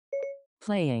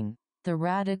Playing the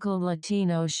Radical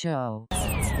Latino Show.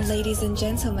 Ladies and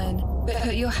gentlemen,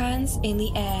 put your hands in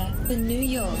the air for New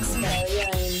York's very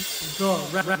own.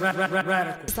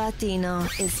 The Latino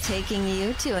is taking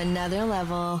you to another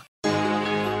level.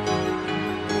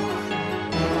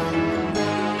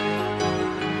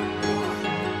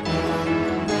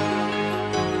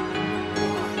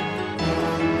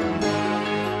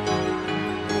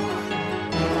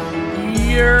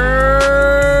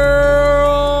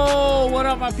 What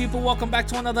up, my people? Welcome back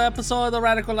to another episode of the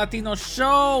Radical Latino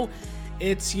Show.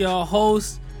 It's your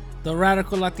host, the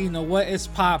Radical Latino. What is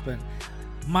poppin'?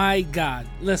 My God,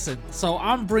 listen. So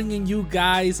I'm bringing you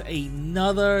guys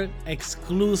another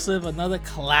exclusive, another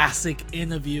classic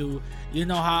interview. You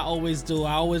know how I always do.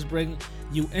 I always bring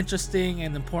you interesting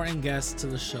and important guests to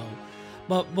the show.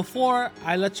 But before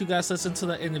I let you guys listen to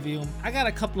the interview, I got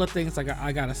a couple of things I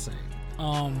gotta say.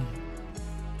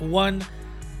 One,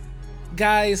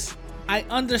 guys, I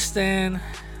understand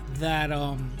that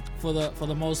for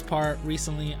the most part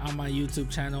recently on my YouTube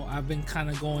channel, I've been kind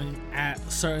of going at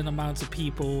certain amounts of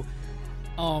people.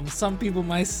 Some people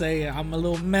might say I'm a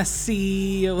little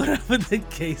messy or whatever the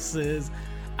case is.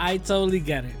 I totally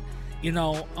get it, you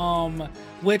know,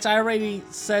 which I already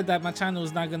said that my channel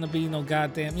is not gonna be no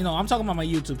goddamn, you know, I'm talking about my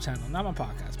YouTube channel, not my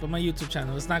podcast, but my YouTube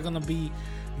channel. It's not gonna be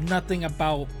nothing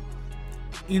about,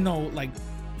 you know, like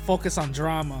focus on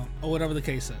drama or whatever the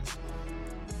case is.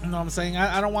 You know what I'm saying?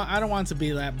 I don't want it to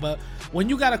be that, but when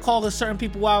you gotta call certain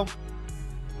people out,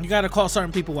 you gotta call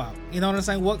certain people out. You know what I'm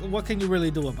saying? What can you really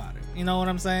do about it? You know what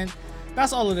I'm saying?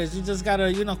 That's all it is. You just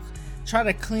gotta, you know, try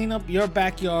to clean up your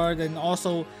backyard and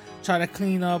also try to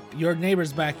clean up your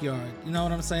neighbor's backyard. You know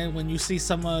what I'm saying? When you see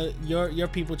some of your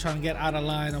people trying to get out of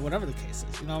line or whatever the case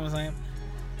is. You know what I'm saying?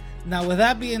 Now, with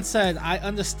that being said, I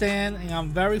understand and I'm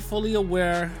very fully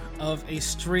aware of a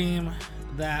stream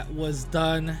that was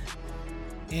done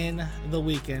in the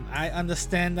weekend. I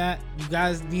understand that. You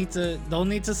guys don't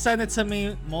need to send it to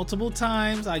me multiple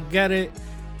times. I get it.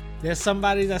 There's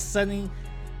somebody that's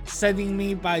sending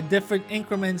me by different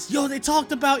increments. Yo, they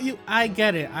talked about you. I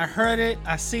get it. I heard it.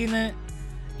 I seen it.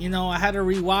 You know, I had to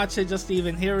rewatch it just to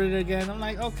even hear it again. I'm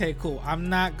like, okay, cool. I'm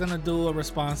not gonna do a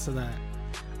response to that.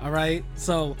 All right.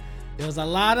 So there was a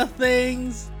lot of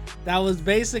things that was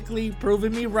basically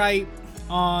proving me right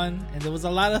on, and there was a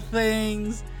lot of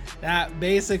things that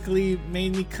basically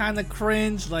made me kind of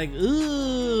cringe, like,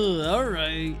 ooh, all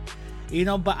right, you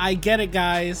know. But I get it,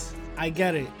 guys. I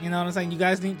get it. You know what I'm saying? You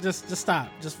guys need just stop,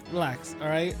 just relax. All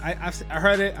right. I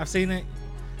heard it. I've seen it.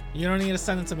 You don't need to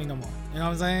send it to me no more. You know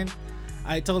what I'm saying?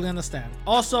 I totally understand.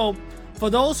 Also,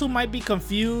 for those who might be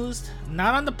confused,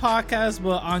 not on the podcast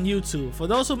but on YouTube, for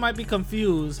those who might be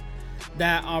confused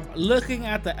that are looking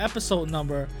at the episode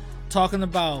number, talking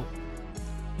about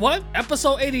what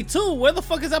episode 82, where the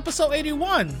fuck is episode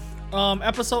 81?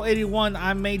 Episode 81,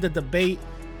 I made the debate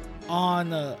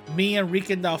on me and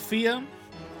Rican Dalfia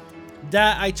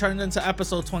that I turned into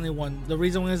episode 21. The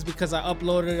reason is because I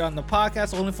uploaded it on the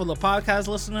podcast only for the podcast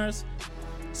listeners.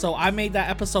 So I made that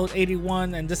episode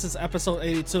 81 and this is episode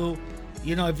 82.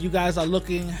 You know, if you guys are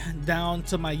looking down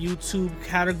to my YouTube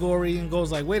category and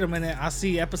goes like, wait a minute, I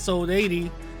see episode 80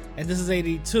 and this is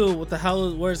 82. What the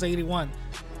hell? Where's 81?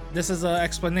 This is an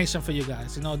explanation for you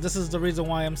guys. You know, this is the reason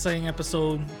why I'm saying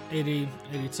episode 80,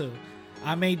 82.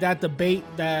 I made that debate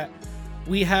that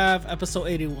we have episode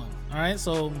 81. All right.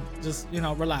 So just, you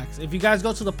know, relax. If you guys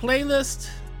go to the playlist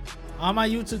on my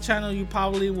YouTube channel, you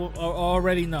probably will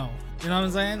already know. You know what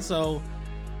I'm saying? So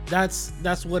that's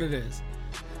what it is.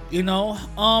 You know,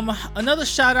 another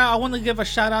shout out. I want to give a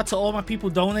shout out to all my people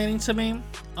donating to me.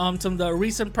 To the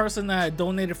recent person that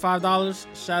donated $5.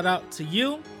 Shout out to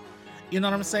you. You know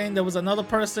what I'm saying? There was another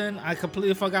person I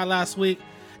completely forgot last week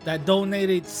that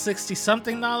donated $60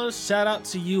 something. Shout out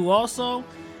to you also.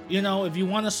 You know, if you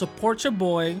want to support your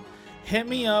boy, hit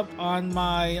me up on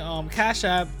my Cash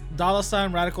App,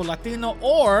 $ Radical Latino,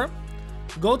 or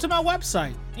go to my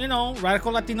website, you know,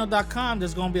 radicallatino.com.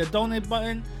 There's going to be a donate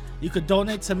button. You could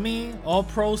donate to me. All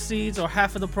proceeds or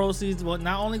half of the proceeds will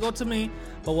not only go to me,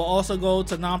 but will also go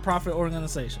to nonprofit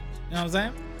organizations. You know what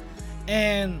I'm saying?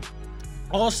 And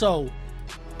also,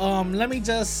 let me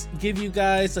just give you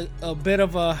guys a bit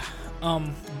of a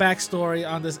backstory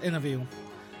on this interview.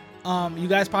 You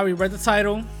guys probably read the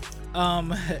title,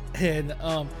 and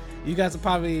you guys will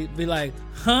probably be like,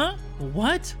 huh?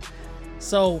 What?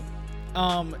 So,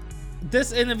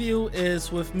 this interview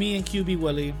is with me and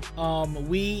QBwillie.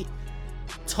 We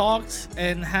talked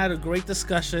and had a great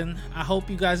discussion. I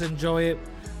hope you guys enjoy it.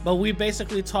 But we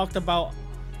basically talked about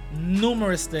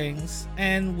numerous things,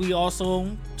 and we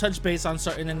also touched base on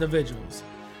certain individuals.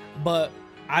 But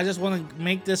I just want to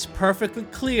make this perfectly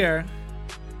clear.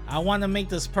 I want to make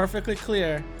this perfectly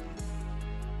clear.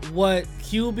 What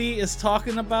QB is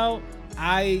talking about,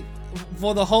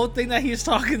 for the whole thing that he's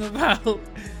talking about,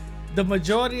 the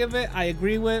majority of it I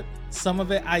agree with, some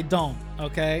of it I don't,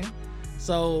 okay?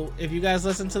 So if you guys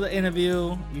listen to the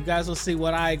interview, you guys will see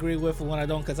what I agree with and what I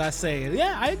don't, because I say,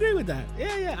 yeah, I agree with that.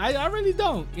 Yeah, I really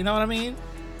don't. You know what I mean?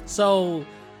 So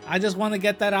I just want to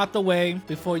get that out the way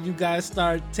before you guys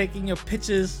start taking your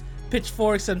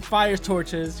pitchforks and fire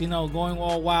torches, you know, going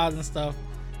all wild and stuff.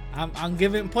 I'm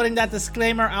putting that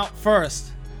disclaimer out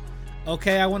first.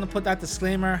 Okay, I want to put that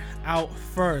disclaimer out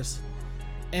first.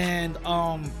 And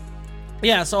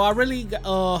yeah, so I really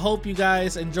hope you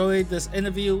guys enjoyed this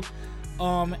interview.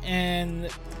 And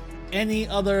any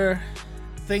other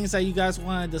things that you guys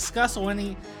want to discuss, or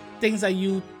any things that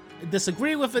you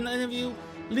disagree with in the interview,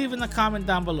 leave in the comment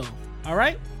down below. All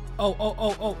right?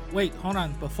 Oh, wait, hold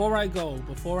on. Before I go,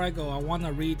 I want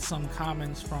to read some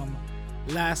comments from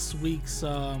last week's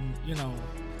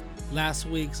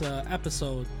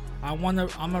episode. I'm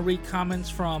gonna read comments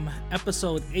from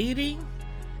episode 80,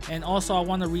 and also I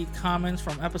want to read comments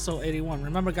from episode 81.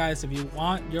 Remember, guys, if you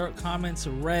want your comments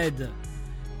read,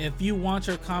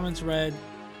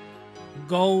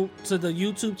 go to the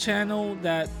YouTube channel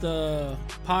that the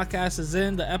podcast is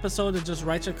in, the episode, and just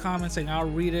write your comments and I'll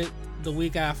read it the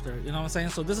week after. You know what I'm saying?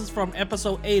 So this is from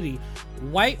episode 80.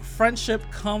 White friendship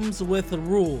comes with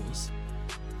rules.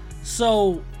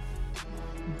 So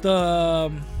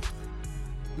let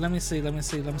me see.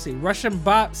 Russian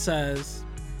bot says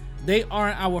they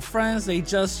aren't our friends, they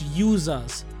just use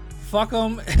us. Fuck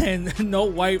them, and no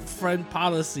white friend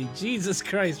policy. Jesus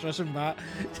Christ, Russian bot.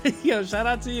 Yo, shout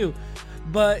out to you.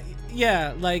 But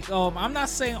yeah, like I'm not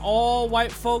saying all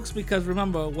white folks, because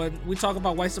remember, when we talk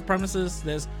about white supremacists,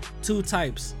 there's two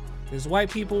types. There's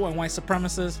white people and white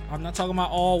supremacists. I'm not talking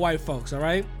about all white folks, all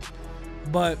right?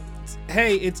 But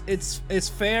hey, it's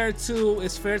fair to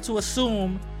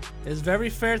assume, it's very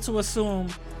fair to assume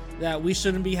that we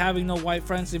shouldn't be having no white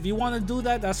friends. If you want to do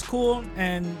that, that's cool,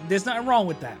 and there's nothing wrong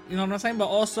with that. You know what I'm saying? But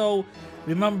also,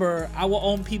 remember, our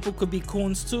own people could be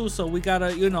coons too, so we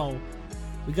gotta really, you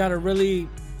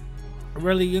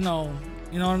know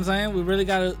what I'm saying? We really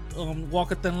gotta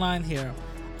walk a thin line here.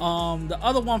 The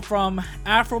other one from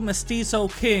Afro Mestizo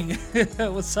King,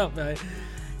 what's up, man?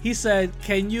 He said,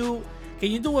 Can you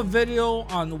do a video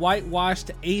on whitewashed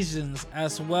Asians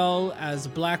as well as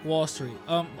Black Wall Street?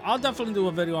 I'll definitely do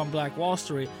a video on Black Wall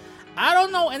Street. I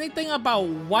don't know anything about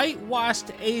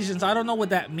whitewashed Asians. I don't know what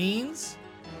that means.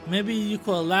 Maybe you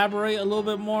could elaborate a little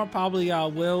bit more. Probably I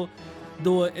will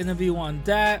do an interview on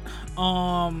that.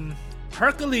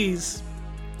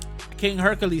 King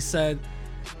Hercules said,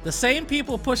 the same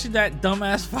people pushing that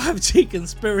dumbass 5G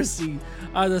conspiracy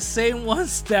are the same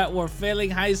ones that were failing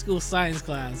high school science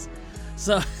class.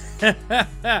 So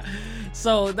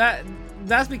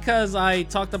that's because I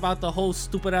talked about the whole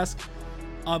stupid ass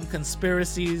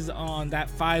conspiracies on that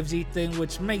 5G thing,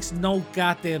 which makes no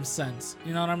goddamn sense.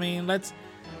 You know what I mean? Let's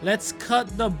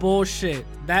cut the bullshit.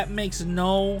 That makes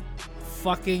no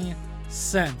fucking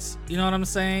sense. You know what I'm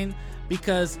saying?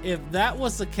 Because if that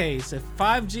was the case, if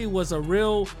 5G was a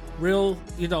real,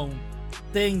 you know,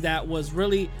 thing that was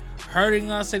really hurting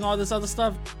us and all this other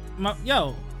stuff,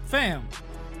 yo, fam,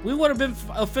 we would have been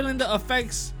feeling the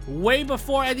effects way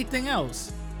before anything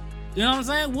else. You know what I'm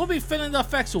saying? We'll be feeling the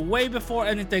effects way before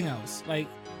anything else. Like,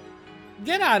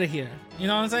 get out of here. You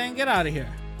know what I'm saying? Get out of here.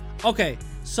 Okay,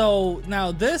 so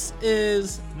now this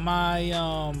is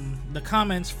my the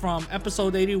comments from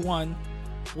episode 81,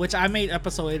 which I made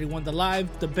episode 81, the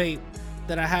live debate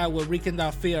that I had with Rican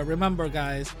Dafia. Remember,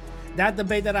 guys, that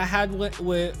debate that I had with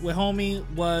homie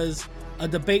was a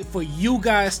debate for you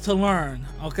guys to learn,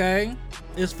 okay?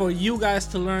 It's for you guys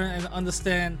to learn and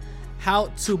understand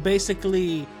how to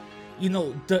basically, you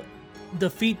know,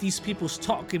 defeat these people's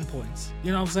talking points.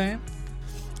 You know what I'm saying?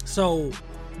 So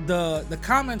the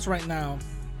comments right now,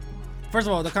 first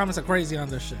of all, the comments are crazy on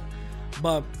this shit.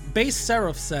 But Base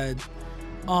Seraph said,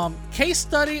 case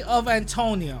study of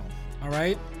Antonio, all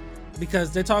right?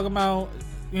 Because they're talking about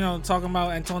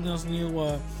Antonio's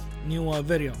new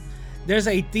video. There's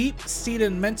a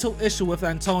deep-seated mental issue with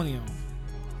Antonio.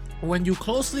 When you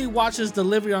closely watch his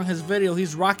delivery on his video,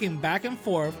 he's rocking back and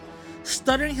forth,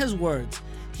 stuttering his words.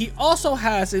 He also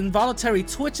has involuntary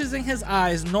twitches in his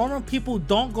eyes. Normal people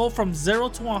don't go from 0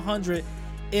 to 100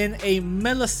 in a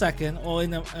millisecond, or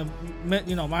in a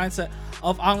mindset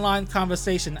of online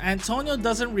conversation. Antonio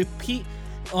doesn't repeat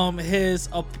his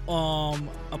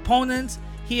opponents.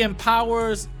 He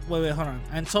empowers. Wait, hold on.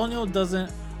 Antonio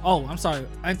doesn't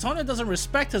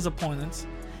respect his opponents.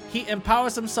 He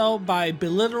empowers himself by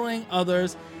belittling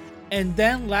others and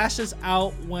then lashes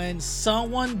out when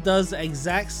someone does the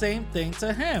exact same thing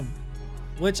to him,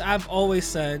 which I've always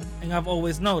said and I've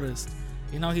always noticed.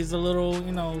 You know, he's a little,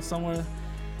 you know, somewhere.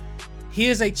 He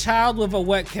is a child with a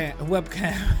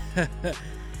webcam.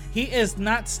 He is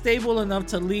not stable enough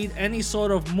to lead any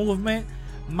sort of movement.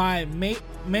 My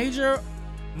major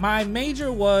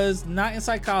was not in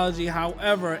psychology.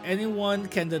 However, anyone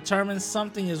can determine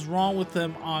something is wrong with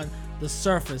him on the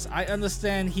surface. I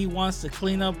understand he wants to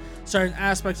clean up certain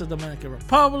aspects of the Dominican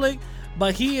Republic,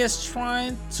 but he is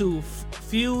trying to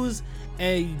fuse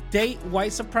a outdated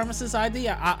white supremacist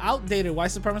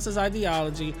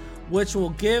ideology, which will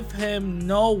give him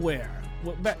nowhere.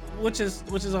 Which is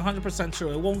 100%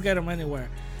 true. It won't get him anywhere.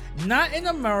 Not in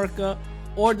America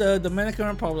or the Dominican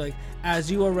Republic,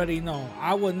 as you already know.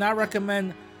 I would not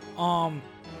recommend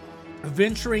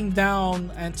venturing down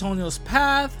Antonio's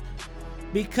path,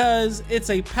 because it's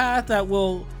a path that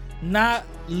will not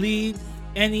lead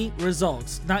any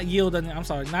results. Not yield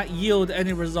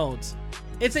any results.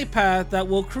 It's a path that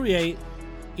will create,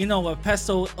 you know, a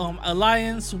pesto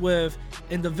alliance with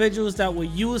individuals that will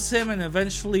use him and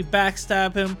eventually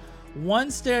backstab him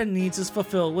once their needs is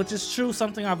fulfilled, which is true,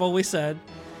 something I've always said.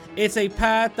 It's a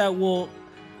path that will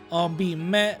be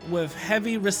met with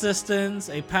heavy resistance,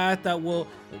 a path that will,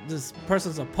 this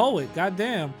person's a poet,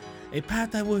 goddamn, a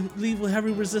path that will leave with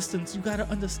heavy resistance. You gotta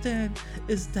understand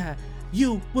is that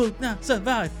you will not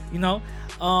survive, you know.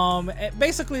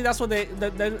 Basically that's what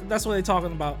they're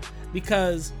talking about,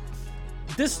 because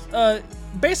this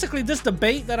basically this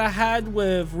debate that I had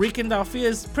with Rican Dalfia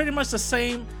is pretty much the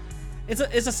same.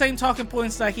 It's the same talking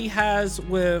points that he has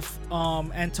with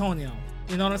Antonio.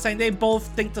 You know what I'm saying? They both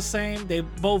think the same. They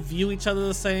both view each other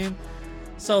the same.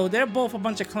 So they're both a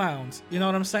bunch of clowns. You know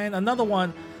what I'm saying? Another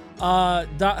one,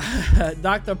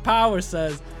 Dr. Power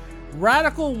says,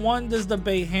 Radical won this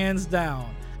debate hands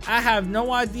down. I have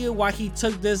no idea why he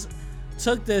took this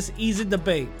easy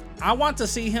debate. I want to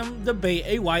see him debate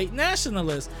a white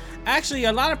nationalist. Actually,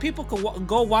 a lot of people could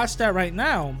go watch that right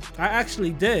now. I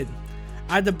actually did.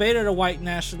 I debated a white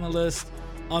nationalist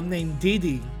named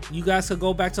Didi. You guys could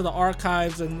go back to the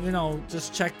archives and, you know,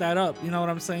 just check that up. You know what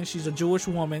I'm saying? She's a Jewish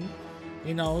woman,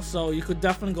 you know, so you could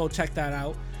definitely go check that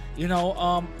out. You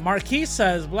know, Marquis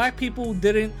says black people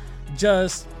didn't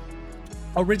just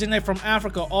originate from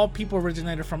Africa. All people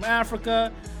originated from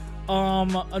Africa.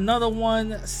 Another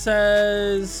one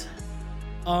says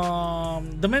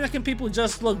Dominican people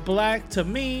just look black to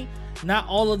me. Not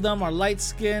all of them are light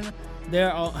skinned. Their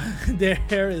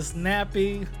hair is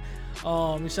nappy.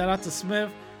 Shout out to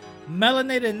Smith.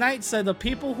 Melanated Knight said the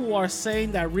people who are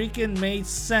saying that Rican made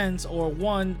sense or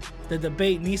won the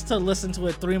debate needs to listen to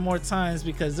it 3 more times,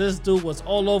 because this dude was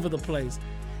all over the place.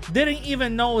 Didn't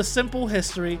even know a simple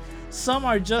history. Some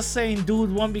are just saying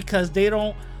dude won because they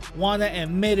don't want to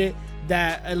admit it,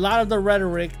 that a lot of the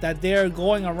rhetoric that they're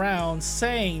going around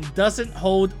saying doesn't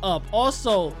hold up.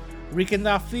 Also, Rican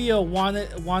Dalfia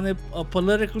wanted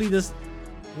politically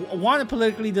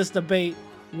this debate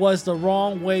was the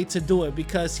wrong way to do it,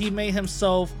 because he made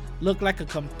himself look like a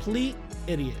complete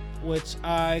idiot, which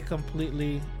I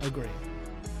completely agree.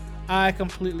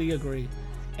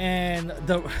 And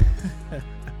the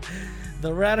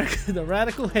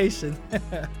radical Haitian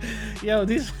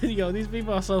these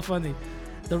people are so funny.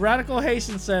 The radical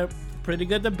Haitian said, pretty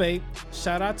good debate,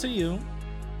 shout out to you.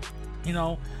 You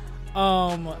know,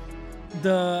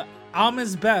 the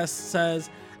Almon's Best says,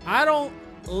 I don't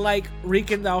like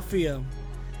Rican Dalfia.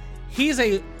 He is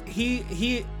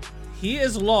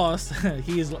lost.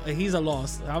 he's a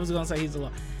lost. I was gonna say he's a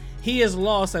lost. He is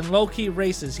lost and low-key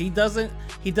racist. He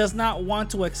does not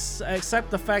want to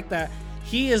accept the fact that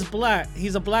he is black.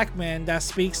 He's a black man that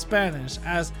speaks Spanish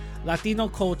as Latino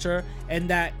culture, and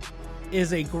that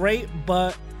is a great,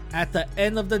 but at the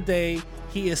end of the day,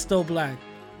 he is still black.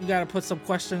 You gotta put some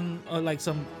question or like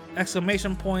some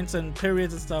exclamation points and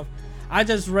periods and stuff. I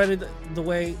just read it the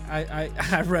way I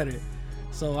read it.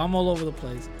 So I'm all over the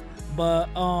place. But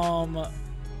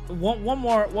one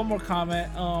more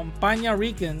comment. Panya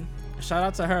Rican, shout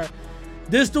out to her.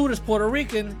 This dude is Puerto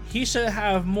Rican. He should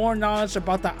have more knowledge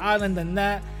about the island than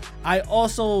that. I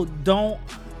also don't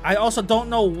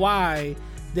know why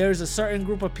there's a certain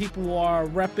group of people who are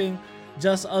repping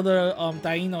just other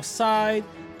Taino side,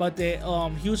 but the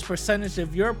huge percentage,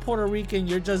 if you're Puerto Rican,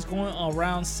 you're just going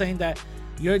around saying that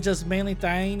you're just mainly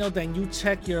Taino, then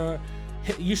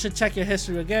you should check your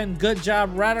history again. Good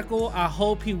job, Radical. I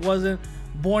hope he wasn't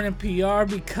born in PR,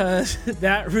 because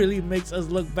that really makes us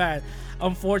look bad.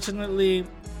 Unfortunately,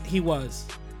 he was.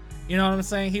 You know what I'm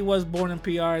saying? He was born in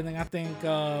PR and then I think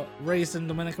raised in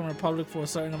Dominican Republic for a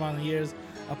certain amount of years.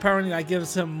 Apparently that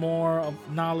gives him more of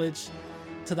knowledge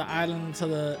to the island, to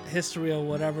the history of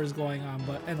whatever is going on.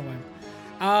 But anyway,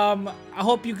 I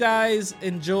hope you guys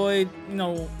enjoyed,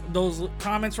 those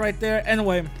comments right there.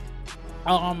 Anyway,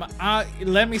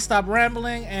 let me stop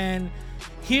rambling and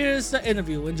here's the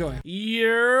interview. Enjoy.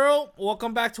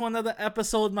 Welcome back to another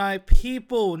episode, my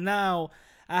people. Now,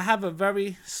 I have a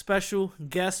very special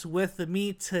guest with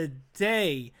me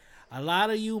today. A lot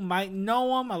of you might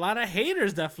know him. A lot of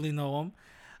haters definitely know him.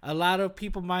 A lot of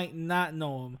people might not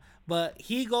know him. But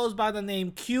he goes by the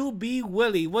name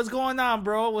QBwillie. What's going on,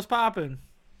 bro? What's popping?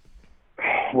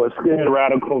 What's good,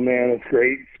 Radical, man? It's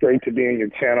great. It's great to be on your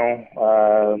channel.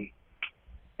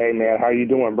 Hey, man, how you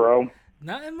doing, bro?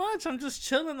 Nothing much. I'm just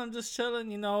chilling. I'm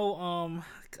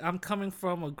coming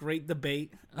from a great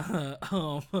debate.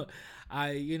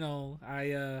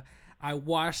 I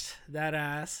washed that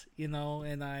ass,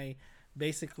 and I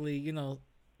basically,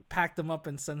 packed him up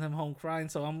and sent him home crying.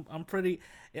 So I'm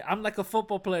like a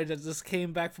football player that just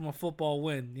came back from a football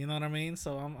win. You know what I mean?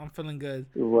 So I'm feeling good.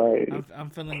 Right. I'm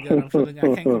feeling good.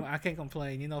 I can't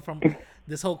complain. From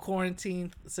this whole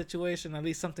quarantine situation, at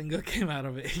least something good came out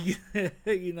of it.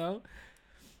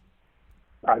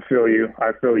 I feel you.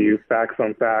 Facts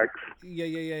on facts.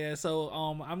 Yeah. So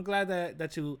I'm glad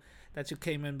that you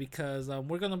came in because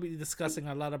we're gonna be discussing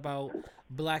a lot about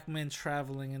black men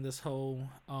traveling and this whole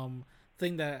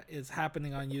thing that is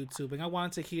happening on YouTube, and I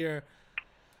wanted to hear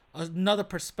another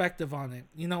perspective on it.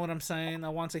 You know what I'm saying? I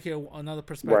want to hear another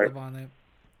perspective on it,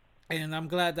 and I'm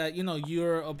glad that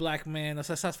you're a black man, a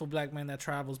successful black man that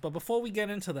travels. But before we get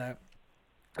into that,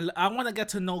 I want to get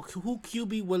to know who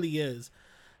QBwillie is.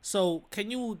 So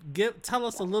can you tell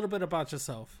us a little bit about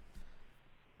yourself?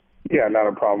 Yeah, not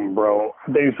a problem, bro.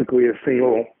 Basically a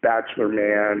single bachelor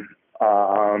man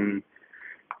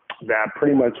that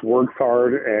pretty much works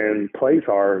hard and plays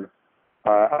hard.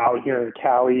 Out here in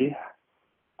Cali,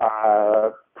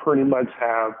 pretty much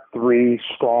have 3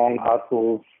 strong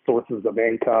hustles, sources of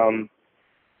income.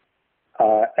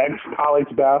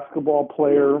 Ex-college basketball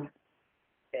player,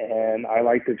 and I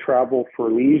like to travel for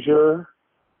leisure.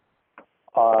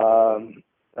 And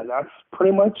that's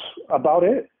pretty much about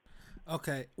it.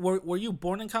 Okay. Were you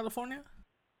born in California?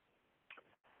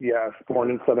 Yes,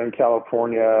 born in Southern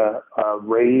California,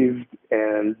 raised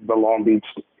in the Long Beach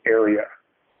area.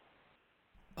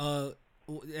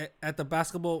 At the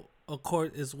basketball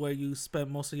court is where you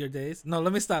spend most of your days? No,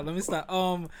 let me stop.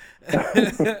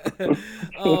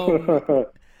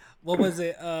 What was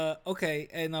it? Okay,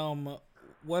 and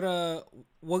what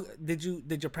did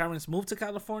your parents move to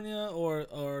California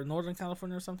or Northern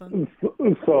California or something?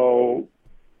 So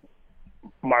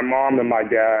my mom and my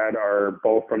dad are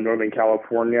both from Northern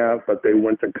California, but they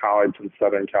went to college in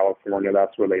Southern California.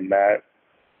 That's where they met.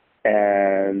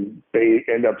 And they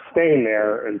end up staying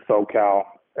there in SoCal.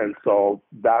 And so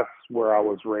that's where I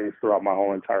was raised throughout my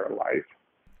whole entire life.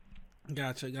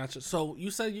 Gotcha. So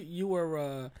you said you were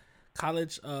a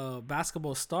college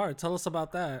basketball star. Tell us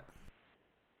about that.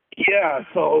 Yeah,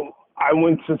 so I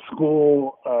went to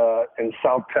school in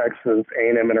South Texas,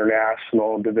 A&M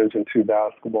International, Division II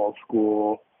basketball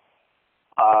school.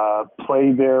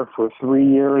 Played there for 3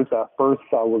 years. At first,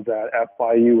 I was at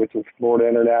FIU, which is Florida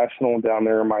International, down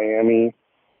there in Miami,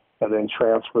 and then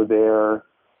transferred there.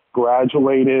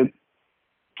 Graduated,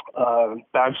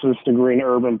 bachelor's degree in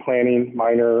urban planning,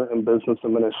 minor in business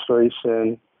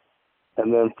administration.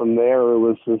 And then from there, it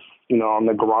was just, on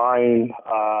the grind,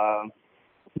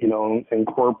 in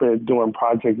corporate, doing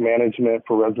project management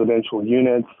for residential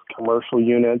units, commercial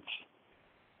units.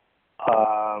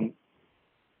 And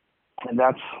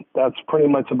that's pretty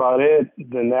much about it.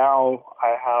 Then now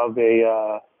I have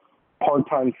a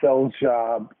part-time sales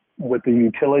job with the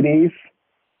utilities,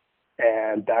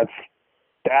 and that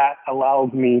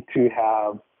allows me to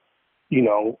have,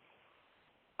 a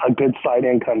good side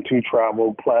income to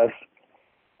travel, plus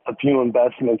a few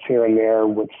investments here and there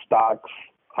with stocks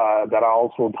that I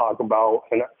also talk about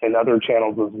in other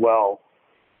channels as well.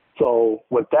 So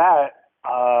with that,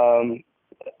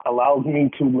 allows me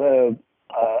to live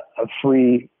a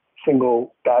free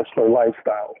single bachelor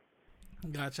lifestyle.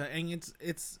 Gotcha. And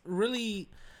it's really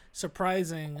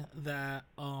surprising that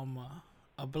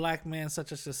a black man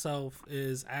such as yourself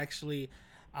is actually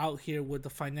out here with the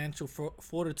financial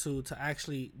fortitude to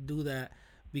actually do that,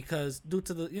 because due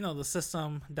to the the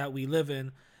system that we live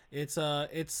in, it's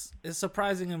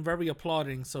surprising and very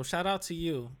applauding. So shout out to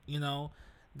you,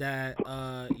 that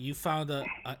you found a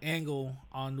angle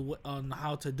on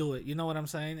how to do it. You know what I'm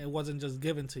saying? It wasn't just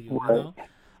given to you. Right.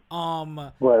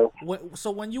 Right.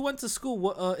 So when you went to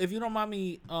school, if you don't mind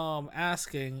me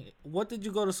asking, what did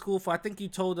you go to school for? I think you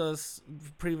told us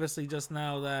previously just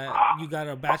now that you got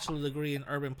a bachelor degree in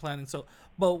urban planning. So,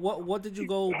 but what did you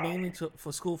go mainly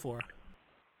for school for?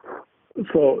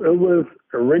 So it was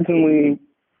originally,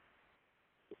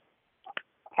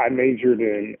 I majored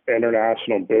in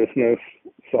international business.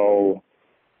 So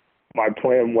my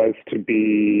plan was to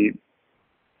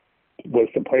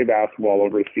play basketball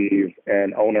overseas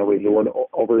and own a resort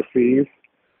overseas.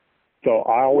 So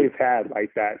I always had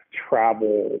like that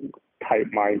travel type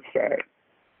mindset.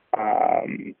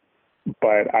 Um,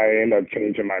 but I ended up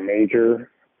changing my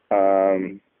major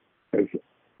as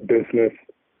business.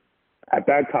 At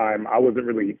that time, I wasn't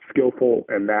really skillful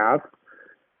in math,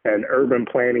 and urban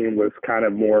planning was kind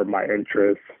of more of my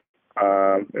interest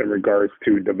in regards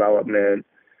to development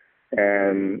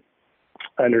and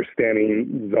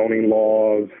understanding zoning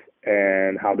laws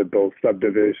and how to build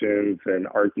subdivisions and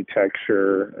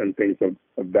architecture and things of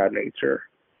that nature.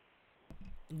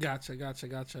 Gotcha.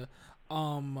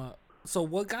 So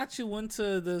what got you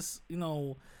into this,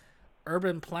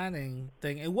 urban planning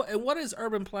thing? And what is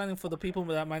urban planning for the people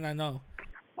that might not know?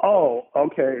 Oh,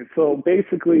 okay. So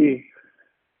basically,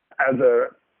 as a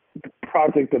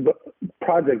project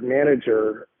project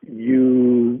manager,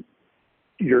 you're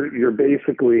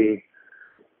basically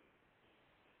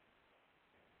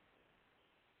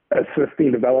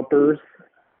assisting developers.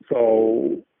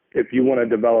 So if you want to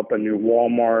develop a new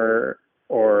Walmart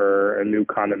or a new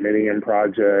condominium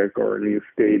project or a new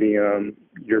stadium,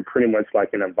 you're pretty much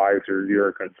like an advisor. You're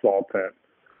a consultant.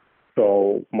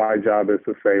 So my job is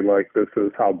to say, like, this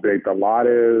is how big the lot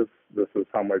is. This is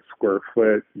how much square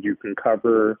foot you can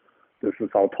cover. This is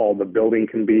how tall the building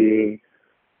can be.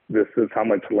 This is how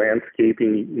much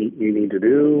landscaping you need to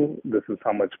do. This is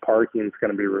how much parking is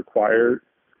going to be required.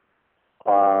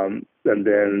 And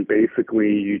then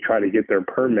basically you try to get their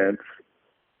permits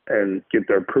and get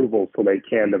their approval so they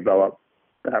can develop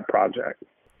that project.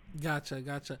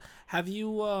 Gotcha. Have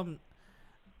you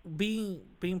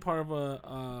being part of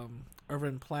a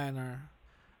urban planner,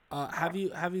 have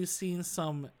you seen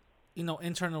some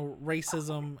internal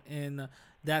racism in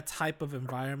that type of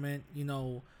environment,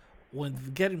 when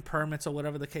getting permits or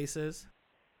whatever the case is?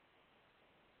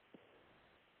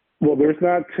 Well, there's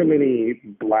not too many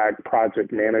black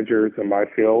project managers in my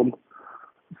field,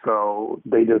 so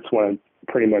they just want to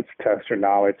pretty much test your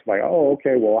knowledge. Like, oh,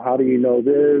 okay, well, how do you know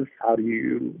this? How do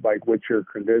you, like, what's your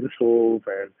credentials?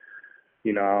 And,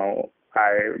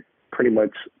 I pretty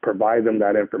much provide them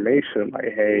that information.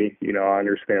 Like, hey, I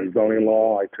understand zoning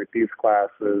law. I took these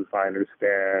classes. I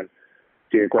understand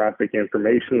geographic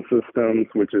information systems,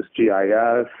 which is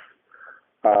GIS.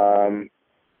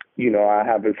 I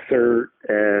have a cert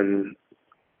in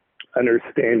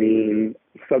understanding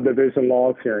subdivision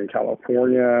laws here in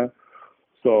California.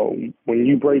 So when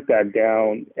you break that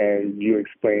down and you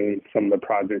explain some of the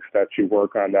projects that you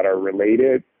work on that are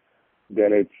related,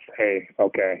 then it's, hey,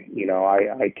 okay,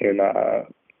 I can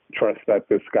trust that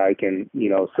this guy can,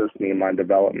 assist me in my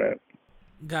development.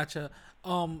 Gotcha.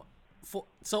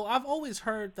 So I've always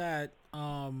heard that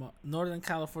Northern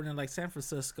California, like San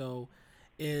Francisco,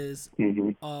 is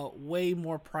way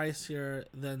more pricier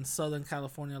than Southern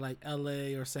California, like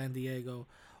LA or San Diego.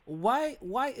 Why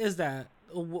is that?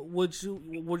 Would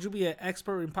you be an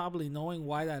expert in probably knowing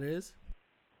why that is?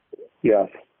 Yes.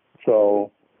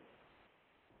 So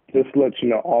just to let you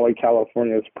know, all of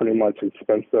California is pretty much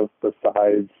expensive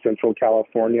besides Central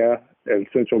California. And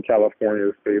Central California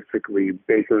is basically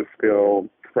Bakersfield,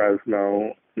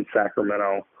 Fresno, and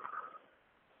Sacramento.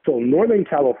 So Northern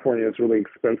California is really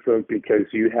expensive because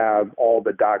you have all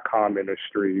the .com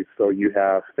industries. So you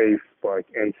have Facebook,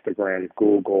 Instagram,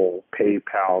 Google,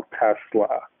 PayPal,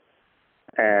 Tesla,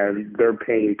 and they're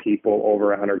paying people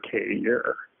over $100K a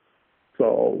year.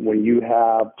 So when you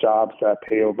have jobs that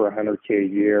pay over $100K a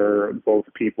year, those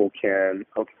people can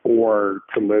afford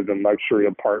to live in luxury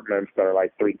apartments that are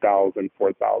like $3,000,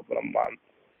 $4,000 a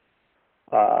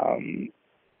month.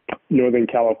 Northern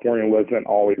California wasn't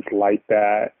always like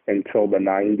that until the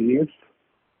 90s.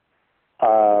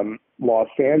 Los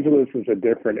Angeles is a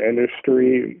different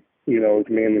industry. It's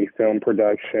mainly film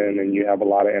production, and you have a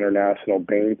lot of international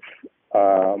banks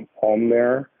on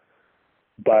there.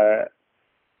 But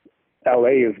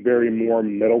LA is very more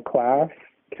middle class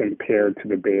compared to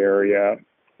the Bay Area.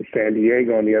 San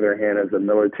Diego, on the other hand, is a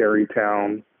military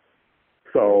town.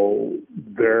 So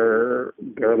they're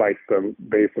like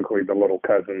basically the little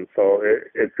cousins. So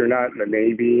if you're not in the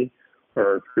Navy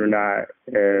or if you're not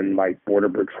in like Border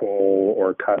Patrol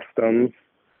or Customs,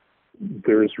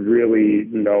 there's really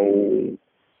no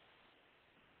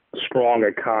strong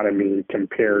economy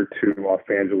compared to Los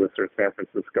Angeles or San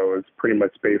Francisco. It's pretty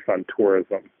much based on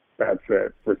tourism. That's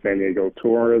it for San Diego,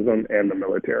 tourism and the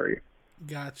military.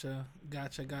 Gotcha.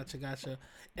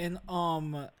 And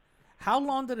how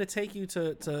long did it take you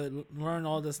to learn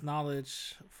all this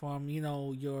knowledge from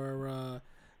your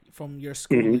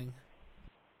schooling?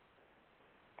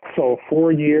 So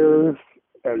 4 years,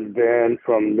 and then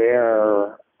from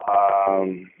there,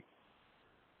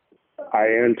 I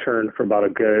interned for about a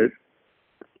good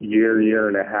year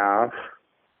and a half,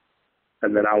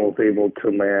 and then I was able to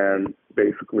land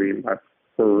basically my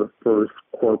first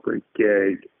corporate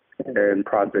gig in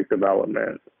project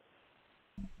development.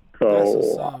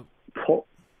 So,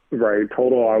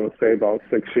 total, I would say about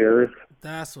 6 years.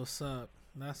 That's what's up.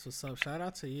 Shout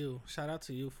out to you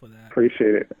for that.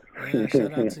 Appreciate it. Yeah,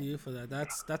 shout out to you for that.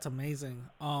 That's amazing.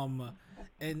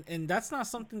 And that's not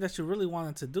something that you really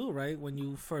wanted to do, right? When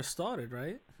you first started,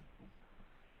 right?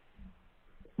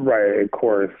 Right, of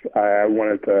course. I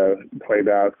wanted to play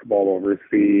basketball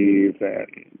overseas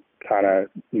and kind of,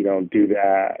 do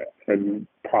that, and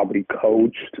probably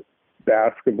coached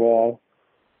basketball,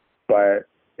 but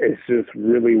it just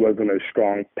really wasn't a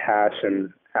strong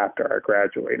passion after I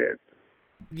graduated.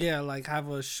 Yeah, like have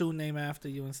a shoe name after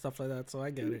you and stuff like that. So I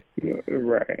get it.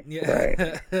 Right.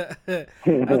 Yeah, right.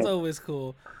 That's always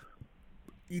cool.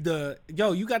 You got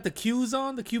the Q's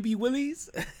on, the QBwillies?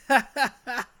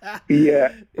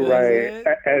 Yeah, right.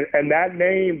 And that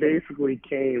name basically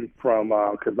came from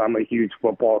because I'm a huge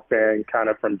football fan, kind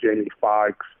of from Jamie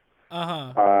Foxx.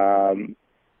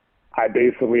 I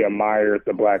basically admired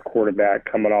the black quarterback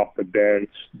coming off the bench,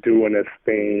 doing his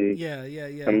thing,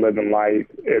 and living life.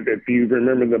 If you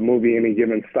remember the movie Any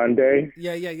Given Sunday,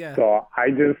 yeah. So I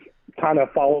just kind of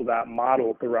follow that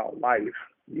model throughout life,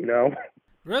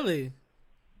 Really?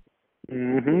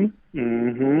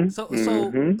 Mm-hmm. So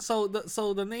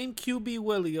the name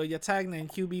QBwillie, or your tag name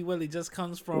QBwillie, just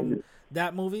comes from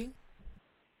that movie?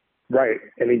 Right.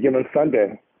 Any Given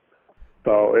Sunday.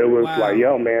 So it was like,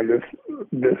 yo, man,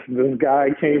 this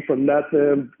guy came from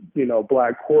nothing,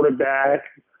 black quarterback,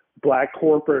 black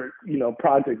corporate,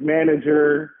 project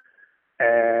manager,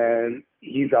 and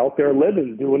he's out there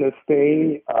living, doing his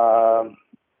thing.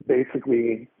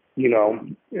 Basically,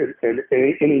 in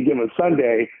Any Given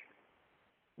Sunday,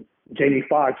 Jamie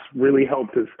Foxx really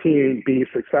helped his team be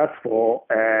successful,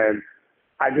 and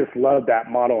I just love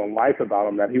that model in life about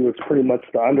him, that he was pretty much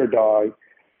the underdog.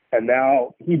 And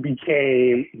now he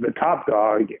became the top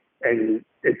dog. And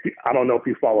I don't know if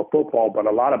you follow football, but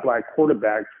a lot of black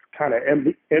quarterbacks kind of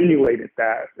emulated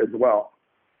that as well.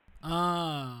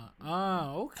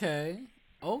 Okay.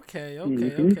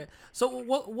 Mm-hmm. So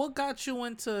what got you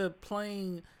into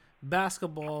playing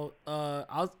basketball?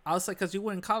 I'll say, because you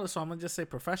were in college, so I'm gonna just say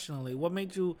professionally. What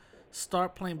made you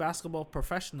start playing basketball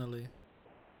professionally?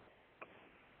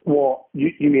 Well,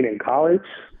 you mean in college?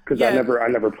 Because I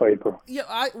never played pro. Yeah,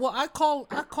 I call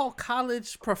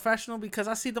college professional because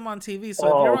I see them on TV. So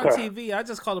if you're on TV, I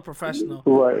just call it professional.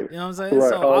 Right. You know what I'm saying? Right.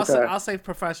 So Okay. I'll say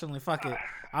professionally. Fuck it.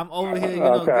 I'm over here,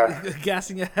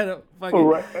 gassing your head up. Fuck it.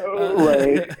 Right.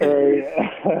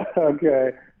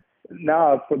 Okay.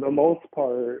 Now, for the most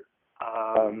part,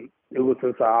 it was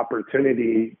just an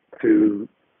opportunity to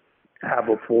have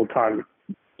a full-time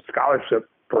scholarship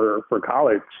for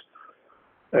college.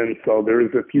 And so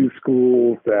there's a few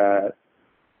schools that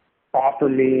offer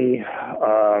me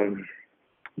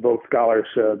those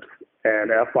scholarships,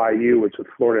 and FIU, which is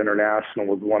Florida International,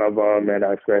 was one of them. And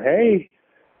I said, hey,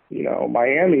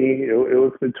 Miami, it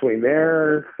was between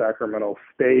there, Sacramento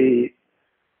State,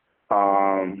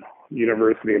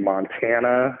 University of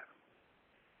Montana,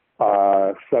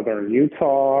 Southern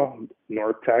Utah,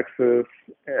 North Texas,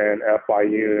 and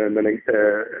FIU, and then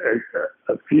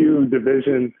a few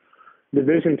Division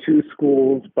II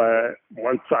schools. But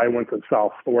once I went to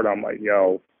South Florida, I'm like,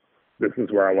 yo, this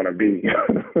is where I want to be.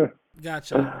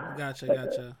 Gotcha.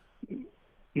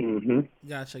 Mm-hmm.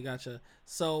 Gotcha.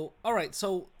 So, all right.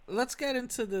 So let's get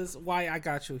into this. Why I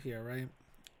got you here, right?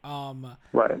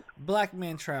 Right. Black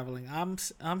men traveling. I'm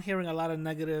hearing a lot of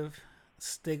negative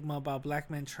stigma about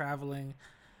black men traveling,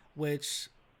 which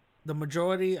the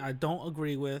majority I don't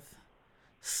agree with.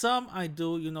 Some I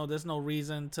do. There's no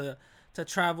reason to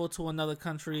travel to another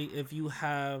country if you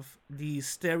have these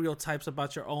stereotypes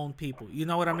about your own people. You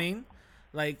know what I mean?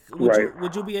 Like,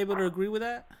 would you be able to agree with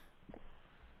that?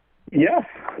 Yes,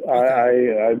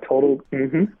 okay. I totally.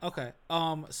 Mm-hmm. Okay.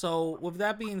 So with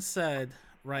that being said,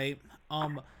 right?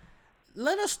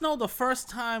 Let us know the first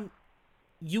time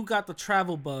you got the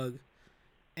travel bug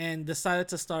and decided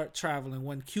to start traveling.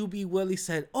 When QBwillie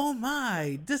said, "Oh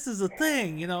my, this is a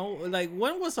thing," like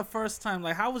when was the first time?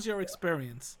 Like, how was your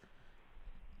experience?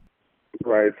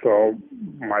 right. So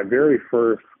my very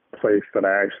first place that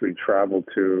I actually traveled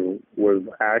to was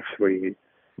actually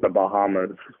the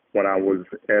Bahamas when I was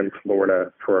in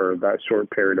Florida for that short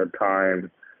period of time.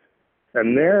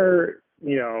 And there,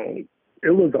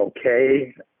 it was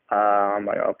okay. I'm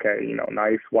like, okay,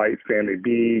 nice white sandy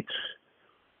beach.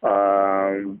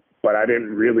 But I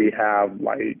didn't really have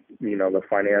like, the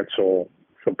financial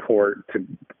support to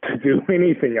do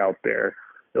anything out there.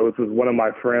 It was just one of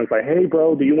my friends like, hey,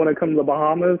 bro, do you want to come to the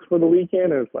Bahamas for the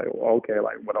weekend? And it's like, well, okay,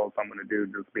 like what else I'm going to do?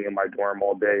 Just be in my dorm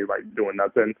all day, like doing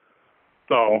nothing.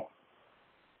 So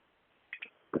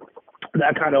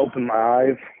that kind of opened my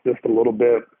eyes just a little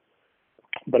bit.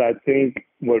 But I think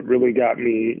what really got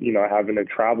me, having a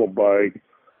travel bug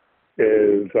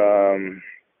is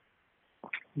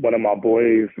one of my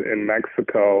boys in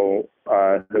Mexico,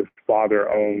 his father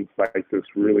owns like this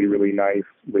really, really nice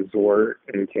resort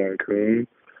in Cancun.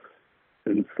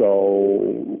 And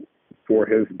so for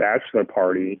his bachelor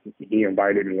party, he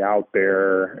invited me out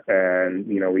there and,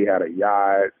 we had a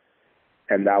yacht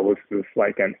and that was just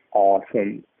like an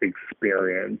awesome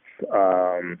experience.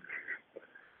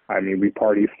 We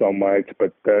partied so much,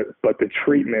 but the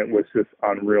treatment was just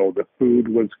unreal. The food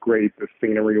was great. The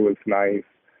scenery was nice.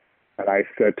 And I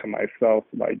said to myself,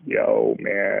 like, yo,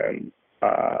 man,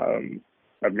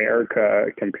 America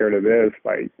compared to this,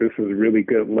 like, this is really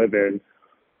good living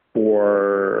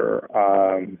for,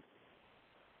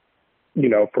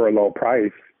 for a low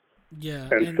price. Yeah.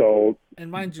 And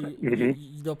mind you,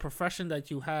 mm-hmm. the profession that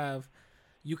you have,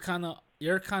 you're kind of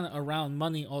around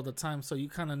money all the time. So you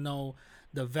kind of know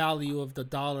the value of the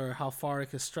dollar, how far it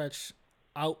could stretch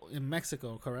out in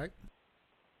Mexico, correct?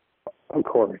 Of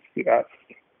course, yes.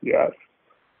 Yes.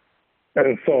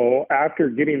 And so after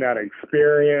getting that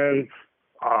experience,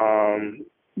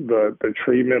 the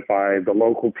treatment by the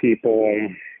local people,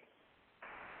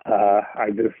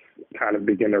 I just kind of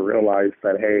begin to realize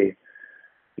that, hey,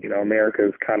 America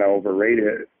is kind of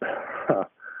overrated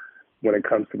when it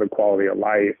comes to the quality of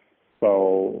life.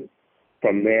 So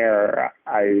from there,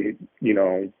 I,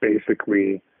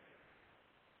 basically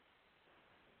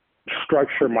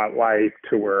structure my life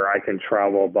to where I can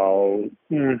travel about,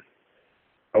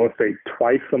 I would say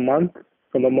twice a month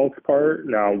for the most part.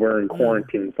 Now we're in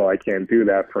quarantine, so I can't do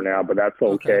that for now, but that's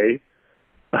okay.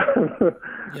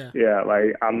 Yeah,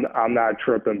 like I'm not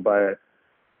tripping, but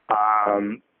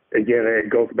again, it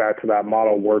goes back to that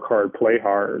model: work hard, play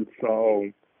hard.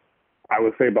 So I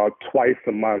would say about twice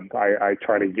a month, I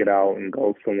try to get out and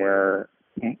go somewhere,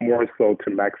 more so to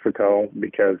Mexico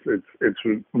because it's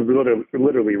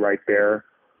literally right there.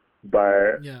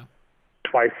 But yeah,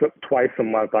 twice a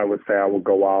month, I would say I will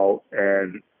go out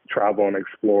and travel and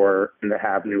explore and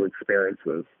have new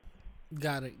experiences.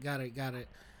 Got it.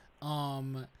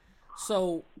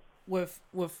 So with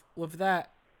that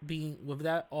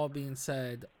all being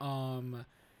said,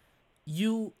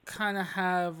 you kind of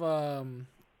have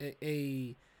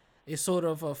a sort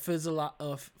of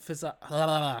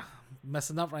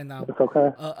messing up right now. It's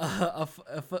okay.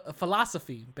 A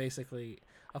philosophy, basically,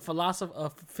 a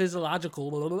physiological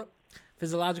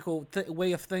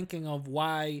way of thinking of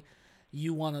why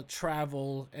you want to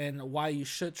travel and why you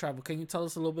should travel. Can you tell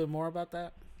us a little bit more about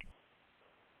that?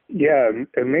 Yeah,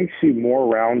 it makes you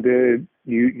more rounded.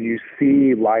 You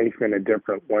see life in a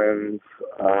different lens.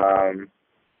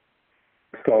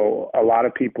 So a lot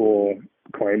of people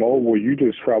claim, oh, well, you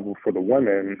just travel for the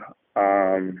women.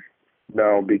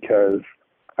 No, because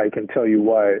I can tell you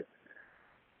what,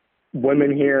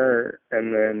 women here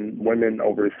and then women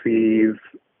overseas,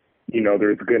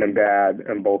 there's good and bad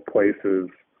in both places.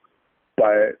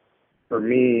 But for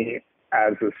me,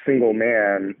 as a single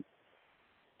man,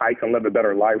 I can live a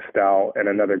better lifestyle in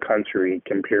another country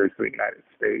compared to the United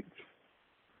States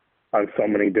on so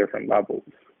many different levels.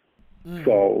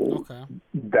 So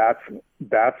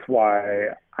that's why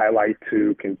I like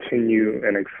to continue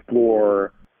and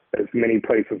explore as many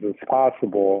places as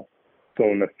possible. So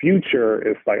in the future,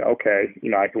 it's like, okay,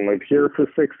 I can live here for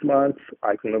 6 months.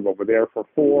 I can live over there for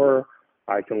 4.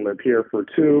 I can live here for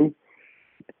 2,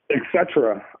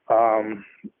 etc.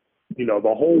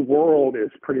 The whole world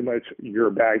is pretty much your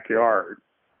backyard.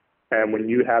 And when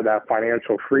you have that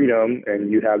financial freedom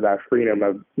and you have that freedom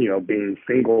of, being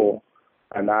single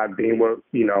and not being with,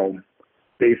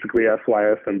 basically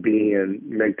SYSMB and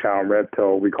MGTOW, Red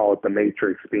Pill, we call it the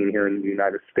Matrix, being here in the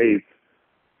United States,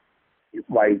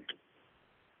 like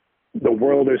the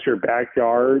world is your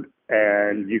backyard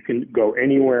and you can go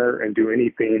anywhere and do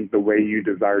anything the way you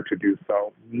desire to do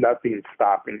so. Nothing's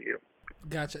stopping you.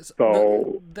 Gotcha.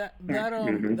 So that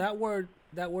word,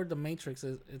 the Matrix,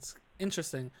 it's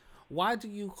interesting. Why do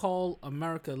you call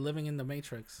America living in the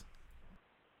Matrix?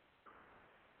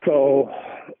 So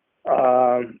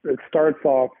it starts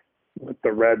off with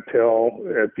the red pill.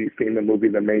 If you've seen the movie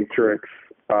The Matrix,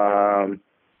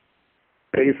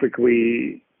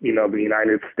 basically, the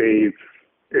United States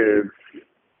is,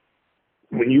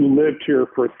 when you lived here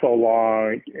for so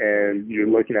long and you're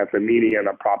looking at the media and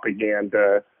the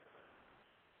propaganda,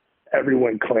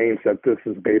 everyone claims that this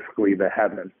is basically the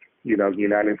heaven. The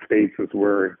United States is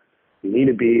where you need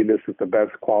to be. This is the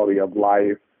best quality of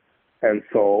life. And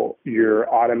so you're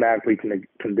automatically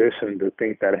conditioned to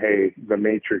think that, hey, the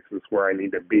Matrix is where I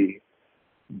need to be.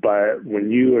 But when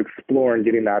you explore and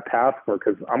getting that passport,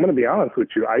 because I'm going to be honest with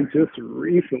you, I just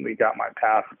recently got my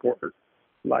passport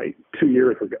like 2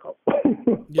 years ago.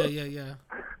 Yeah.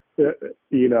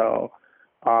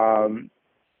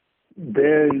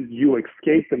 Then you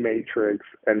escape the Matrix,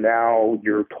 and now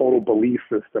your total belief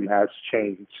system has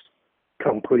changed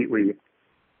completely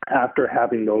after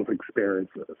having those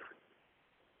experiences.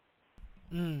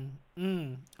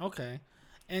 Okay.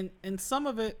 And some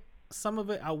of it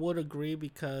I would agree,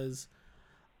 because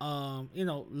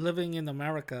living in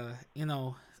America,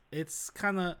 it's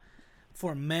kind of,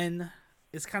 for men,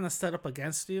 it's kind of set up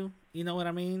against you. You know what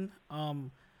I mean?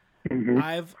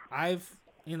 I've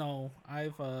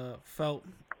felt,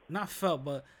 not felt,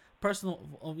 but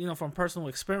personal, from personal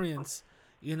experience,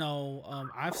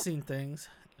 I've seen things,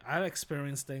 I've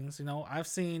experienced things, I've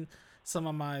seen some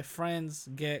of my friends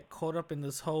get caught up in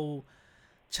this whole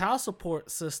child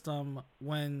support system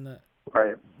when,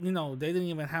 right, they didn't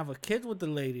even have a kid with the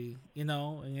lady,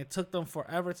 and it took them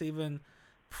forever to even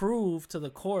prove to the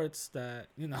courts that,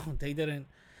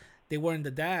 they weren't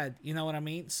the dad, you know what I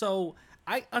mean? So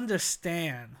I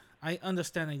understand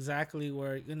exactly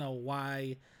where,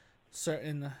 why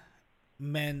certain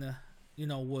men,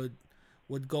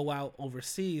 would go out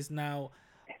overseas. Now,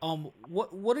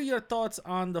 what are your thoughts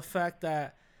on the fact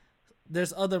that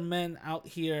there's other men out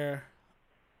here,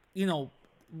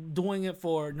 doing it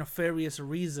for nefarious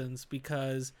reasons,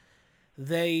 because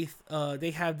they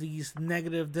have these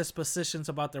negative dispositions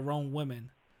about their own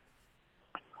women?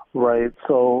 Right.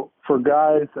 So for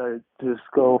guys that just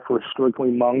go for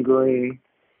strictly mongering,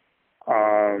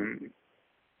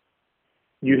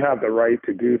 you have the right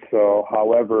to do so.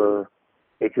 However,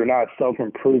 if you're not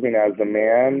self-improving as a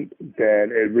man,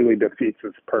 then it really defeats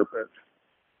its purpose.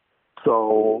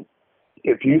 So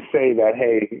if you say that,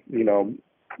 hey,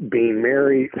 being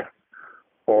married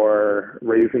or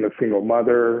raising a single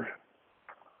mother,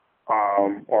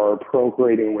 or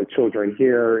procreating with children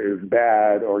here is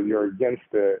bad, or you're against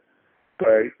it,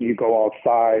 but you go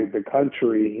outside the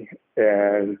country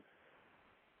and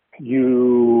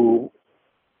you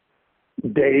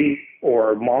date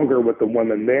or monger with the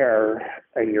woman there,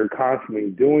 and you're constantly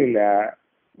doing that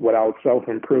without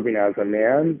self-improving as a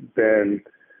man, then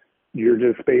you're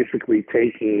just basically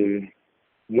taking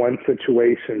one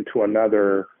situation to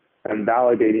another and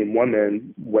validating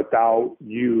women without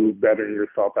you bettering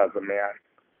yourself as a man.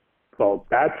 So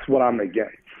that's what I'm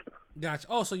against. Gotcha.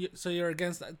 Oh, so you're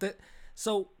against that.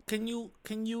 So can you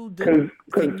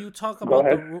talk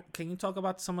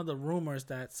about some of the rumors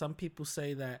that some people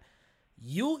say that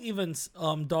you even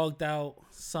dogged out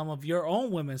some of your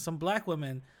own women, some black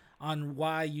women, on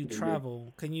why you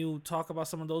travel? Can you talk about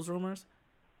some of those rumors?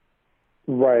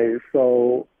 Right.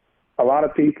 So a lot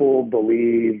of people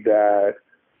believe that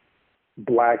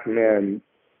black men,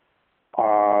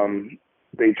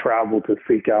 they travel to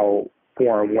seek out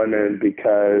foreign women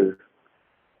because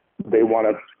they want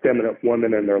a feminine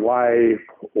woman in their life,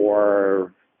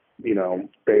 or they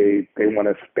want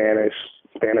a Spanish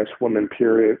woman,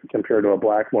 period, compared to a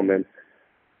black woman.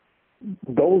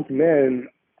 Those men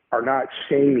are not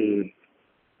shaming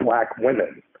black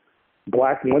women.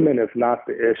 Black women is not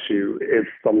the issue. It's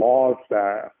the laws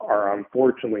that are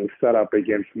unfortunately set up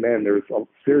against men. There's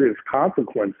serious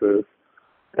consequences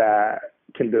that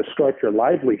can destruct your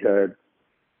livelihood.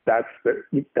 That's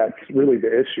really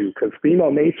the issue, because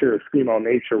female nature is female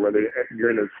nature, whether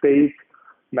you're in the States,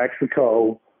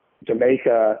 Mexico,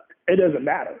 Jamaica, it doesn't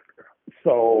matter.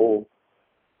 So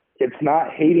it's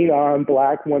not hating on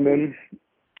black women.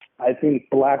 I think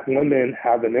black women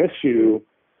have an issue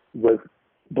with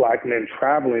black men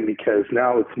traveling because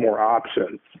now it's more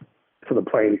options for the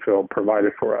playing field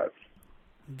provided for us.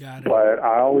 Got it. But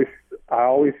I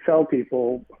always tell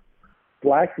people,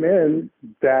 black men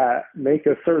that make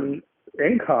a certain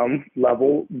income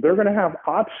level, they're going to have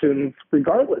options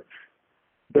regardless.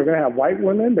 They're going to have white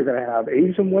women, they're going to have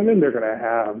Asian women, they're going to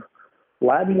have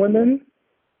Latin women.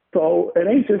 So it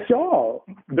ain't just y'all.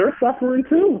 They're suffering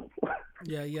too.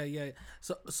 Yeah.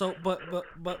 So, but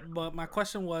my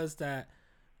question was that,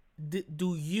 did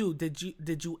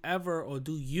you ever, or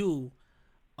do you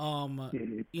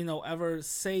ever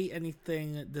say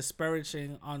anything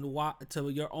disparaging on why to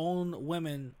your own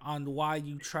women on why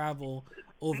you travel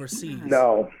overseas?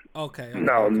 No, Okay, okay,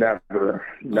 no, okay. never, Okay,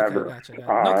 never. gotcha, gotcha.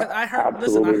 No, cause I heard.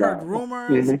 Listen, I Absolutely heard not.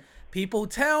 rumors. Hmm. People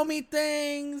tell me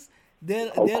things. Of They're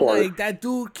course. like that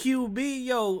dude QB.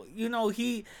 Yo,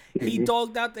 he Hmm.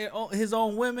 dogged out his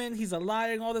own women. He's a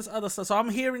liar and all this other stuff. So I'm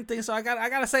hearing things. So I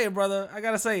gotta say it, brother. I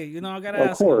gotta say it. I gotta Of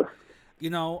ask you. course. You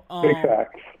know. Big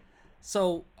facts.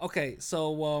 So okay.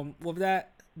 So with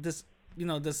that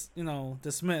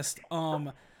dismissed.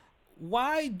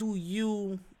 Why do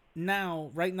you now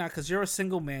right now, because you're a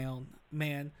single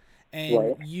man, and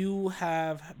Right. you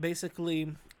have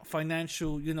basically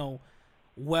financial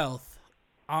wealth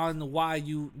on why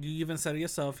you even said it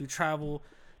yourself, you travel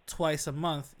twice a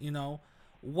month.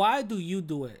 Why do you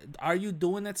do it? Are you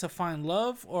doing it to find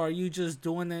love, or are you just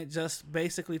doing it just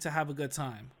basically to have a good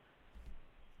time?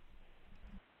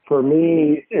 For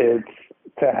me, it's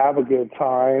to have a good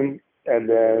time and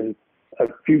then a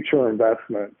future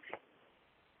investment.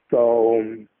 So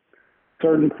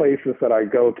certain places that I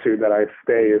go to that I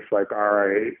stay, it's like, all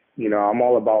right, I'm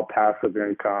all about passive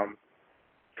income.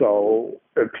 So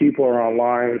if people are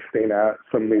online staying at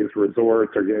some of these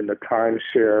resorts or getting a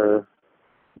timeshare,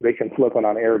 they can flip it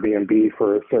on Airbnb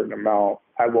for a certain amount.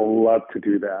 I will love to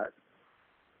do that.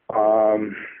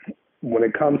 Um, when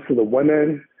it comes to the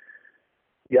women,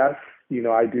 yes,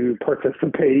 I do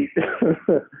participate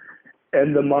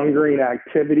in the mongering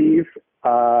activities.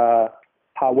 Uh,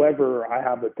 However, I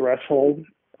have a threshold.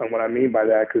 And what I mean by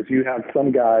that, because you have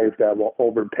some guys that will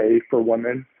overpay for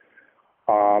women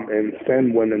and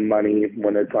send women money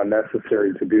when it's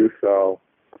unnecessary to do so.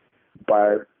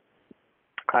 But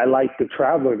I like the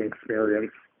traveling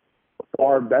experience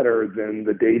far better than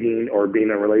the dating or being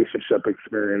in a relationship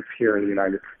experience here in the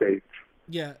United States.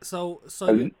 Yeah.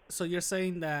 And, You're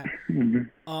saying that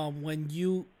when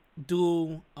you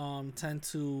do tend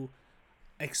to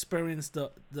experience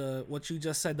the what you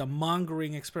just said, the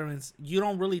mongering experience, you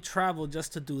don't really travel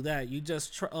just to do that. You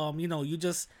just you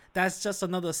just that's just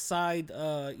another side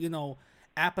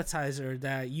appetizer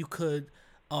that you could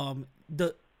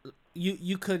the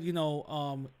you could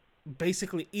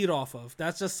basically eat off of.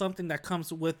 That's just something that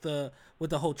comes with the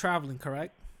whole traveling,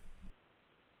 correct?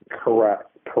 correct,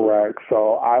 correct.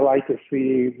 So I like to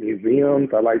see museums.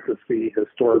 I like to see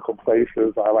historical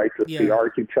places. I like to see Yeah.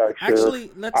 architecture. Actually,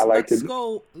 I let's like let's to,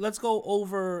 go let's go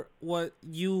over what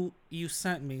you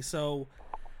sent me. So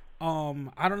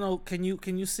I don't know, can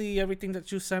you see everything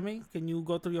that you sent me? Can you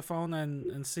go through your phone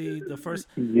and see the first?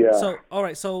 yeah. So all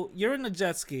right, so you're in the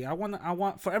jet ski. I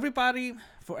want for everybody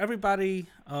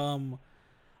on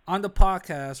the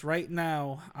podcast right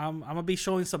now. I'm gonna be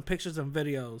showing some pictures and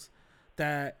videos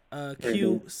that Hmm.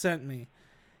 Q sent me.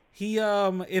 He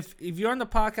if you're on the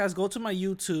podcast, go to my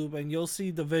YouTube and you'll see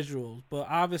the visuals. But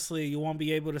obviously you won't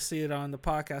be able to see it on the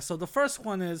podcast. So the first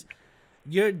one is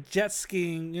you're jet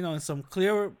skiing, in some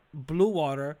clear blue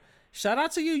water. Shout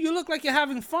out to you. You look like you're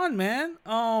having fun, man.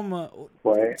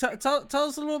 Right. Tell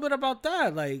us a little bit about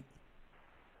that. Like,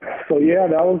 So yeah,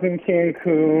 that was in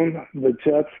Cancun. The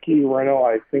jet ski rental,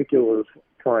 I think it was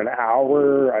for an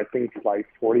hour. I think like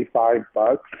 $45.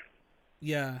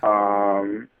 yeah,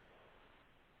 Um,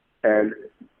 and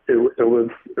it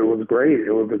was great.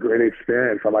 It was a great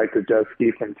experience. I like to jet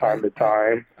ski from time I to I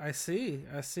time. I see.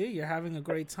 I see. You're having a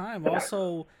great time.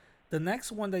 Also, the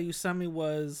next one that you sent me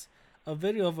was a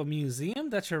video of a museum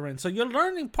that you're in. So you're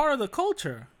learning part of the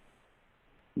culture.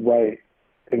 Right,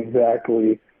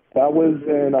 exactly. That was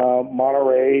in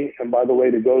Monterey. And by the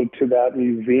way, to go to that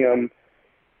museum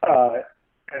uh,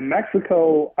 in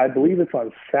Mexico, I believe it's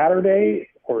on Saturday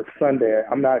or Sunday.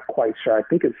 I'm not quite sure. I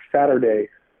think it's Saturday.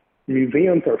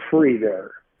 Museums are free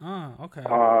there. Oh, okay.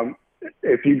 Um,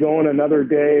 if you go on another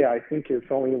day, I think it's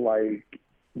only like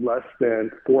less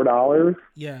than $4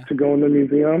 Yeah. to go in the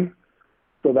museum.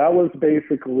 So that was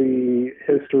basically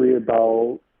history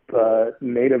about the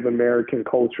Native American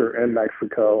culture in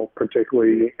Mexico,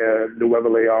 particularly in Nuevo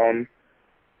Leon,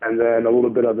 and then a little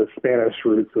bit of the Spanish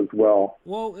roots as well.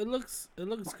 Well, it looks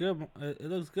good. It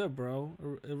looks good, bro.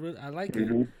 I like it.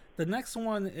 Hmm. The next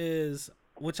one is,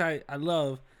 which I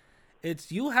love.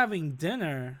 It's you having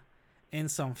dinner in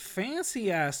some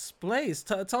fancy ass place.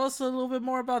 Tell us a little bit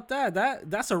more about that.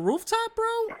 That's a rooftop,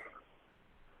 bro.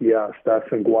 Yes, that's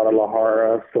in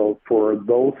Guadalajara. So for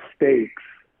those steaks,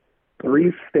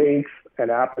 3 steaks, an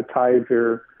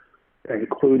appetizer,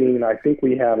 including, I think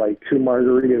we had like 2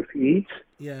 margaritas each.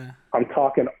 Yeah. I'm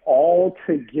talking all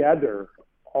together,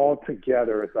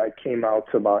 that came out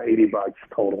to about $80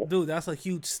 total. Dude, that's a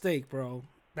huge steak, bro.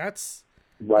 That's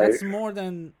Right. that's more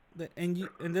than and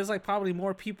there's like probably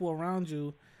more people around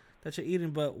you that you're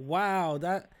eating. But wow,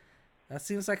 that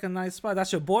seems like a nice spot.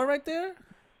 That's your boy right there.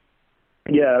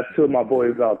 Yeah, it's two of my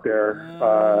boys out there.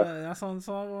 That's what I'm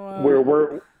talking about.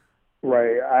 We're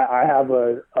right. I have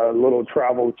a little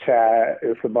travel chat.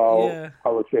 It's about I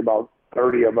would say about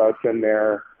 30 of us in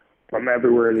there from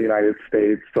everywhere in the United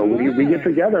States. So we get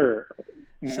together.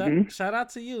 Shout out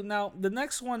to you. Now the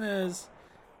next one is,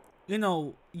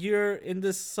 you're in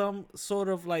this some sort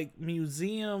of like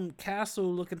museum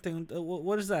castle looking thing.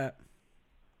 What is that?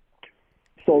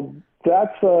 So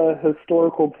that's a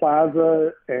historical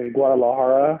plaza in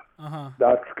Guadalajara.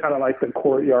 That's kind of like the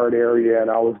courtyard area,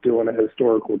 and I was doing a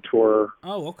historical tour.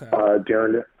 Oh, okay.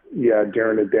 During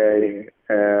the day,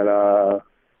 and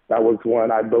that was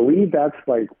one. I believe that's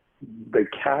like the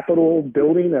Capitol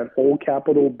building, an old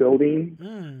Capitol building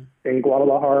in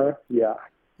Guadalajara. Yeah.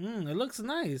 It looks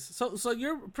nice. So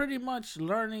you're pretty much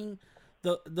learning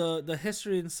the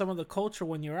history and some of the culture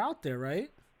when you're out there,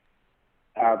 right?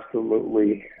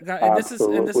 Absolutely. And this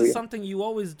is something you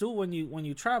always do when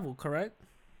you travel, correct?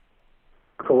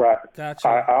 Correct. Gotcha.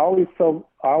 I always tell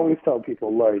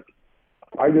people, like,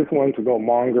 I just wanted to go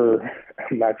longer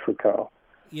in Mexico.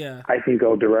 Yeah. I can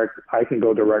go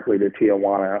directly to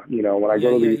Tijuana. When I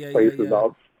go to these places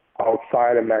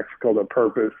outside of Mexico, the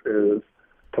purpose is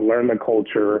to learn the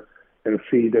culture and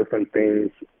see different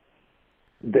things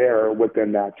there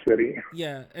within that city.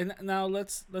 Yeah, and now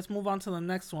let's move on to the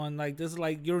next one. Like this is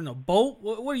like you're in a boat.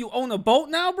 What do you own a boat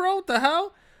now, bro? What the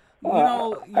hell? You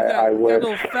got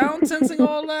little fountains and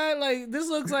all that. Like this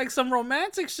looks like some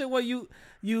romantic shit. Where you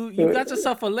got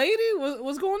yourself a lady?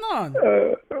 What's going on?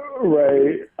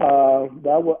 Right.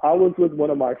 I was with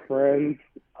one of my friends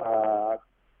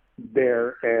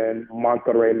there in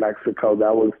Monterrey, Mexico.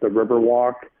 That was the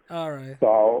Riverwalk. All right.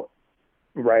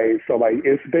 Right, so like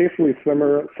it's basically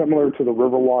similar to the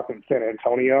Riverwalk in San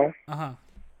Antonio.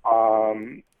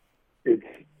 It's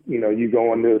you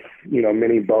go on this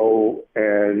mini boat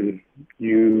and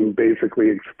you basically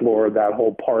explore that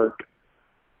whole park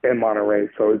in Monterey.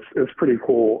 So it's pretty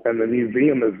cool, and the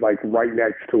museum is like right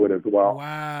next to it as well.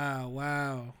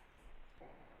 Wow,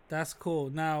 that's cool.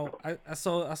 Now I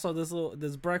saw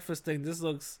this breakfast thing. This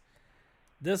looks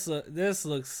nice.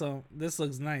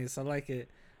 I like it.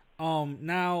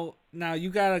 Now you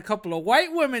got a couple of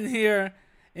white women here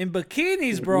in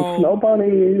bikinis, bro. Nobody.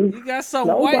 You got some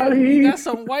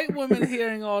white women here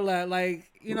and all that.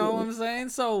 Like, you know what I'm saying?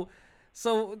 So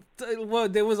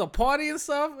what? There was a party and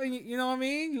stuff, and you know what I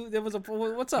mean? There was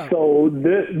what's up? So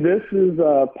this is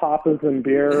Papas and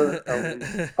Beer,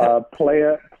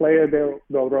 Playa del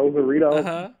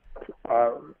Rosarito.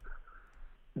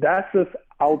 That's just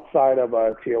outside of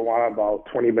Tijuana, about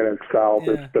 20 minutes south.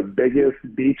 Yeah. It's the biggest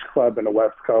beach club in the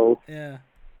West Coast. Yeah.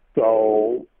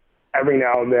 So every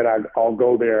now and then I'll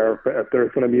go there. If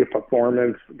there's going to be a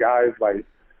performance, guys like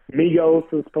Migos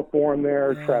has performed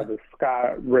there, Travis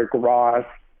Scott, Rick Ross,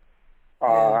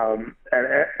 and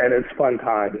it's fun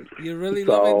times. You're really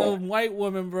loving those white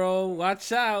women, bro.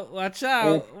 Watch out. I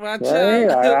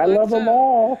love them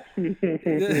all.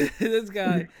 This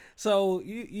guy. So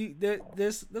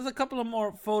there's a couple of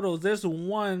more photos. There's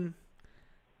one.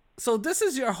 So this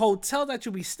is your hotel that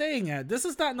you'll be staying at. This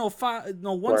is not no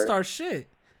 1-star shit.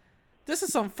 This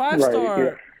is some 5-star.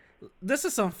 Yeah. This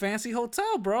is some fancy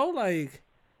hotel, bro. Like.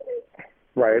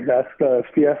 Right, that's the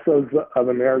Fiestas of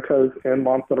Americas in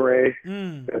Monterrey.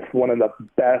 It's one of the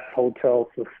best hotels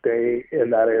to stay in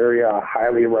that area. I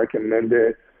highly recommend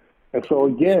it. And so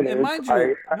again, and mind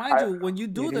you, when you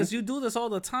do this, you do this all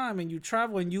the time, and you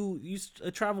travel, and you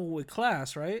travel with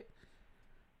class, right?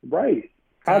 Right,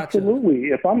 Gotcha. Absolutely.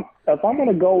 If I'm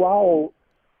gonna go out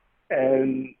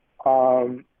and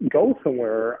go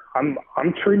somewhere, I'm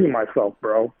treating myself,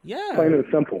 bro. Yeah, plain and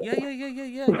simple.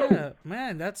 Yeah.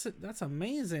 Man, that's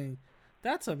amazing.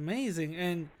 That's amazing.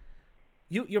 And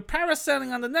you're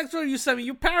parasailing on the next road. You said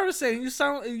you're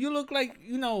parasailing. You look like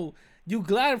you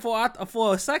glided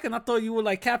for a second. I thought you were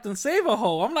like Captain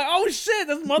Save-A-Ho. I'm like, oh shit,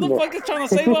 this motherfucker's trying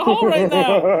to save a hoe right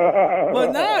now.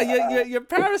 But nah, you're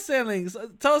parasailing. So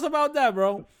tell us about that,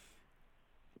 bro.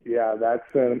 Yeah, that's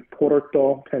in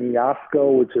Puerto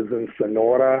Peñasco, which is in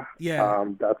Sonora. Yeah.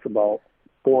 That's about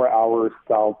 4 hours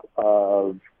south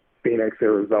of Phoenix,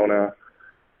 Arizona.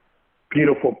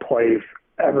 Beautiful place.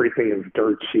 Everything is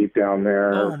dirt cheap down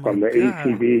there. From the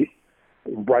ATV,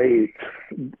 right?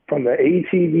 From the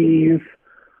ATVs,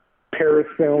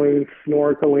 parasailing,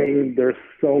 snorkeling. There's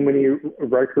so many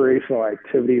recreational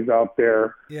activities out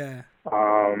there. Yeah.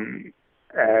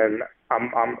 And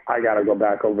I gotta go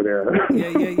back over there.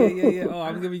 Yeah. Oh,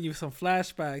 I'm giving you some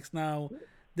flashbacks now.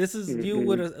 This is you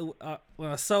with a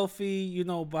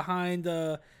selfie, behind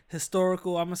a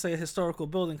historical. I'm gonna say a historical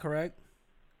building, correct?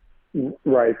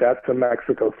 Right, that's in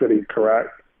Mexico City, correct?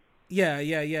 Yeah,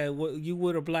 yeah, yeah. You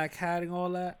with a black hat and all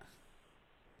that?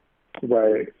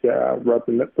 Right, yeah,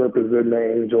 representing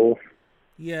the angels.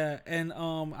 Yeah, and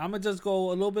I'm gonna just go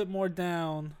a little bit more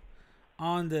down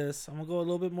on this. I'm gonna go a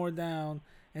little bit more down,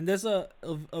 and there's a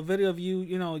video of you.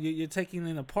 You're taking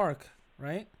in a park,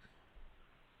 right?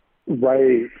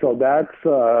 Right, so that's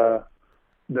the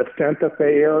Santa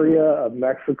Fe area of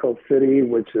Mexico City,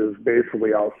 which is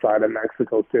basically outside of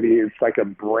Mexico City. It's like a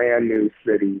brand new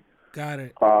city. Got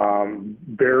it.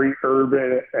 Very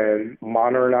urban and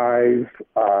modernized.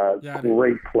 Got it.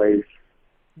 Great place.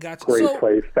 Gotcha. Great So,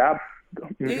 place. That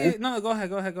yeah, no, go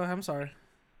ahead. I'm sorry.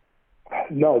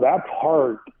 no, that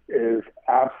park is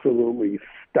absolutely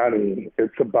stunning.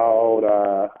 It's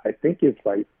about I think it's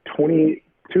like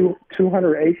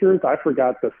 200 acres. I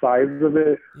forgot the size of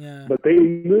it, Yeah. but they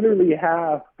literally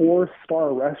have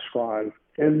 4-star restaurants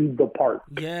in the park.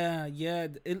 Yeah, yeah.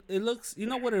 It looks. You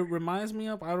know what it reminds me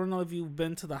of? I don't know if you've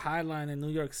been to the High Line in New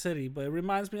York City, but it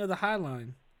reminds me of the High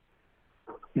Line.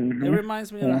 Mm-hmm. It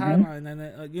reminds me of the High Line,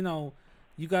 and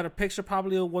you got a picture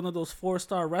probably of one of those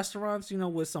 4-star restaurants,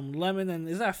 with some lemon and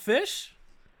is that fish?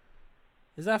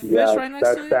 Is that fish right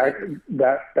next to you?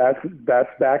 That's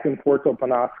back in Puerto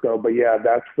Penasco, but yeah,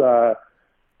 that's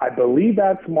I believe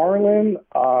that's marlin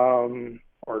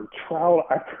or trout.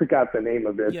 I forgot the name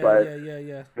of it, Yeah, but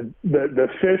yeah. the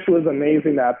fish was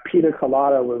amazing. That pita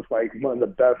colada was like one of the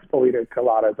best pita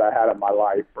coladas I had in my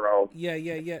life, bro.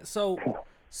 Yeah.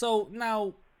 So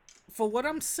now, for what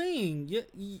I'm seeing,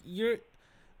 you're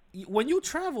when you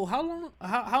travel, how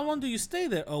long do you stay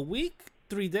there? A week,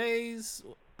 3 days?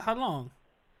 How long?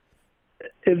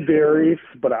 It varies,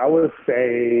 but I would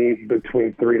say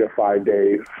between 3 to 5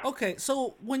 days. Okay,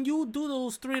 so when you do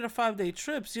those 3 to 5 day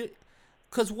trips,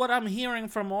 because what I'm hearing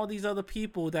from all these other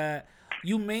people that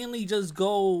you mainly just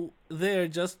go there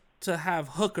just to have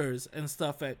hookers and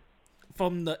stuff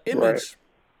from the Right. image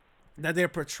that they're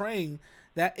portraying.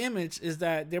 That image is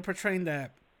that they're portraying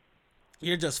that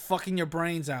you're just fucking your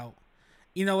brains out.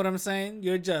 You know what I'm saying?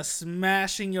 You're just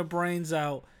smashing your brains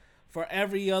out for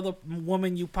every other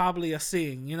woman you probably are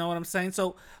seeing. You know what I'm saying?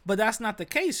 So, but that's not the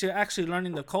case. You're actually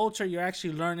learning the culture. You're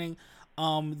actually learning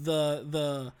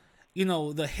the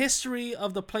history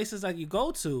of the places that you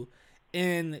go to.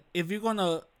 And if you're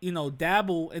gonna,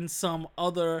 dabble in some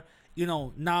other,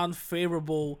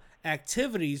 non-favorable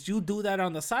activities, you do that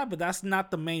on the side, but that's not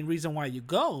the main reason why you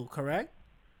go, correct?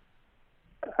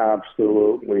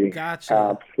 Absolutely. Gotcha.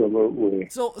 Absolutely.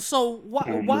 So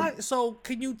why so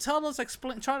can you try to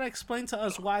explain to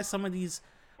us why some of these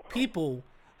people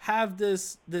have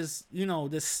this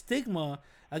stigma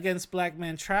against black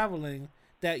men traveling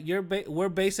that we're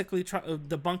basically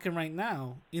debunking right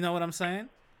now. You know what I'm saying?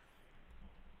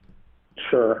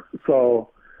 Sure. So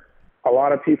a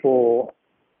lot of people,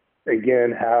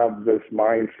 again, have this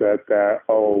mindset that,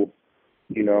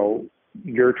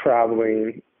 you're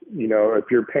traveling, if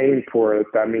you're paying for it,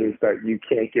 that means that you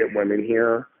can't get women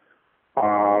here.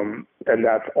 And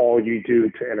that's all you do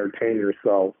to entertain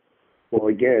yourself. Well,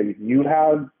 again, you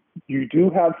do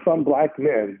have some black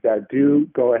men that do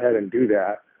go ahead and do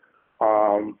that.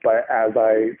 But as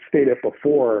I stated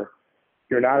before,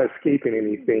 you're not escaping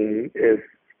anything if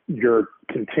you're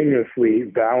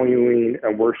continuously valuing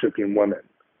and worshiping women.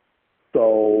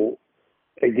 So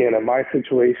again, in my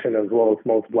situation, as well as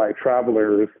most black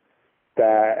travelers,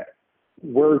 that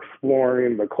we're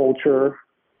exploring the culture,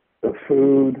 the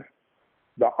food,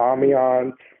 the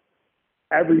ambiance,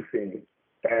 everything.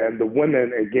 And the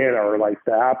women, again, are like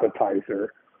the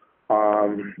appetizer.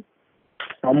 I'm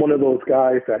one of those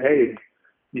guys that, hey,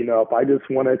 if I just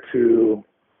wanted to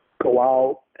go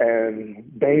out and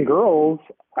bang girls,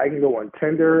 I can go on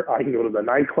Tinder, I can go to the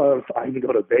nightclubs, I can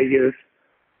go to Vegas,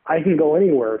 I can go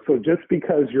anywhere. So just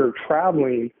because you're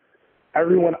traveling,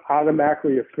 everyone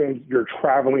automatically assumes you're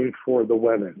traveling for the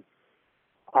women,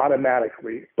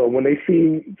 automatically. But when they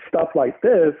see stuff like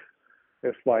this,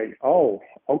 it's like, oh,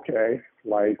 okay,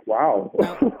 like, wow.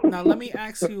 Now let me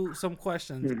ask you some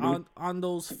questions. On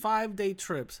those 5 day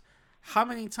trips, how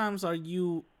many times are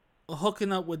you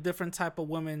hooking up with different type of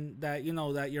women that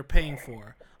that you're paying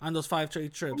for on those 5 day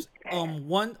trips?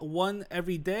 One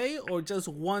every day, or just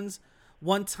one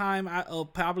time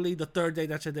probably the third day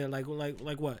that you're there? Like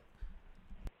what?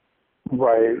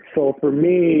 Right. So for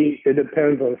me, it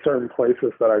depends on certain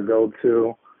places that I go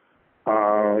to,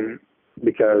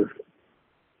 because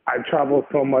I travel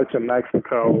so much in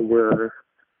Mexico where,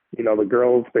 the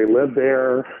girls, they live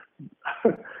there.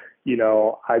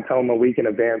 I tell them a week in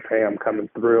advance, hey, I'm coming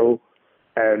through.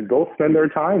 and they'll spend their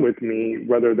time with me,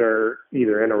 whether they're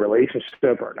either in a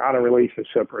relationship or not in a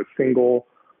relationship or single.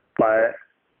 But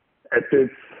if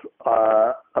it's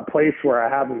a place where I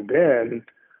haven't been,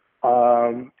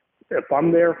 if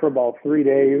I'm there for about 3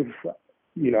 days,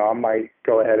 I might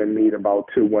go ahead and meet about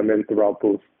 2 women throughout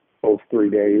those 3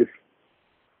 days.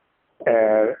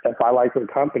 And if I like her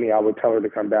company, I would tell her to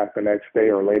come back the next day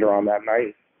or later on that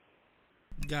night.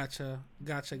 Gotcha.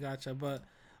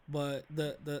 But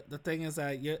the thing is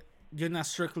that you're not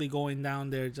strictly going down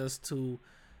there just to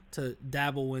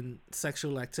dabble in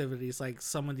sexual activities like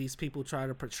some of these people try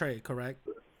to portray, correct?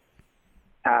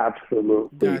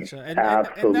 Absolutely. Gotcha. And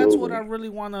that's what I really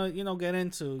want to, get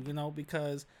into,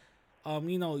 because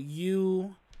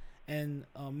you and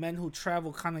men who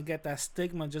travel kind of get that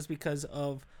stigma just because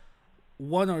of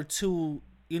one or two,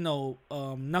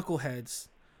 knuckleheads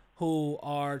who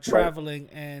are traveling,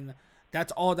 right, and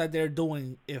that's all that they're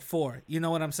doing it for. You know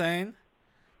what I'm saying?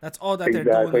 That's all that they're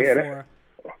doing it for.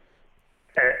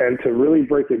 And to really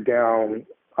break it down,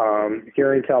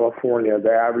 here in California,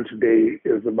 the average date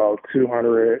is about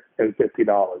 $250.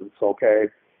 Okay,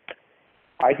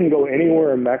 I can go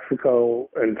anywhere in Mexico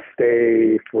and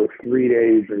stay for 3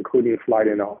 days, including flight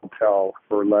and a hotel,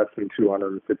 for less than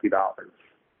 $250.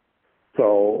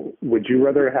 So would you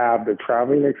rather have the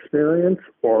traveling experience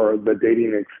or the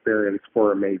dating experience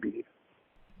for a maybe?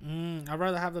 I'd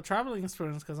rather have the traveling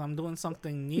experience because I'm doing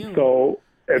something new. So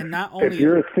if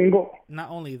you're a single... Not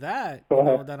only that,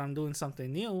 that I'm doing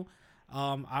something new,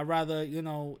 I'd rather,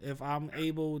 if I'm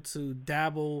able to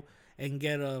dabble and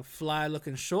get a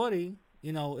fly-looking shorty,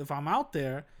 if I'm out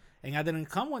there and I didn't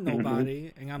come with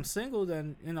nobody and I'm single,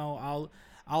 then,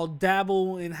 I'll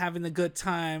dabble in having a good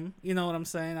time. You know what I'm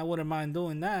saying? I wouldn't mind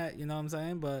doing that. You know what I'm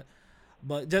saying? But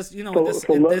just, in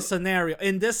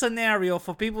this scenario,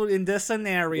 for people in this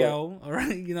scenario, right. All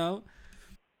right,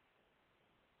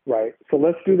 Right. So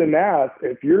let's do the math.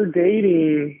 If you're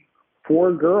dating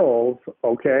 4 girls,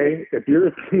 okay, if you're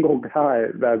a single guy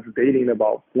that's dating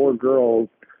about 4 girls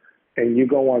and you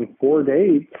go on 4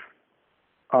 dates,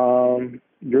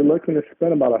 you're looking to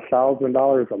spend about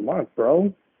 $1,000 a month,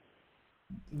 bro.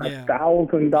 Yeah.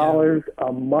 $1,000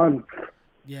 a month.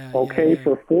 Yeah. Okay, yeah.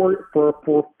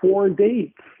 for 4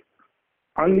 dates.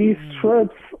 On these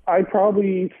trips, I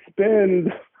probably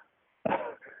spend,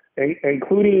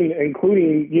 including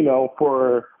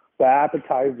for the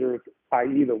appetizers,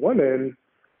 i.e. the women,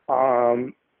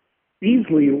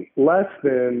 easily less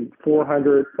than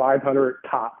 400, 500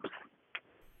 tops.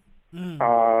 And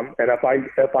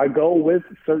if I go with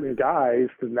certain guys,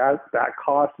 then that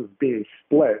cost is being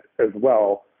split as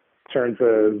well in terms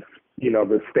of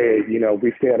the stay.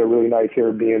 We stay at a really nice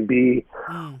Airbnb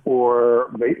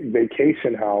or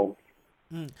vacation house.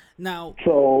 Now,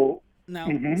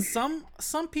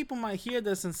 some people might hear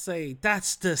this and say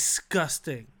that's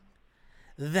disgusting.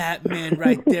 That man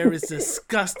right there is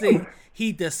disgusting.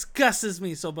 He disgusts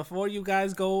me. So before you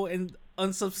guys go and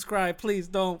unsubscribe, please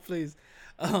don't, please.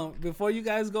 Before you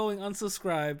guys go and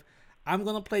unsubscribe, I'm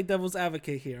gonna play devil's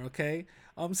advocate here, okay?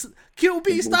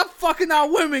 QB, stop fucking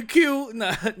our women, Q.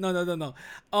 No.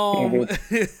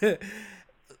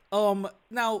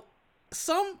 Now,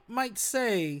 some might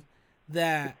say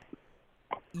that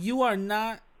you are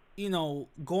not,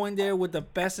 going there with the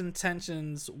best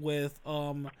intentions with,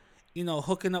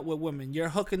 hooking up with women. You're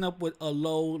hooking up with a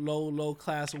low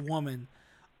class woman.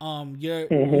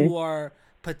 You are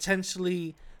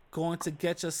potentially going to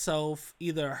get yourself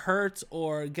either hurt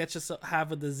or get yourself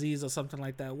have a disease or something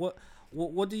like that.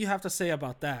 What do you have to say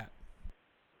about that?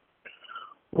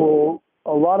 Well,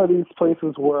 a lot of these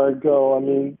places where I go,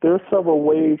 there's several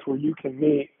ways where you can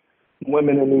meet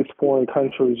women in these foreign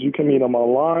countries. You can meet them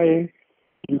online.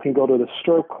 You can go to the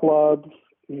strip clubs.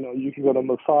 You can go to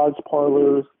massage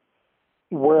parlors,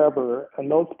 wherever.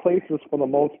 And those places, for the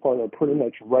most part, are pretty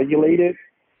much regulated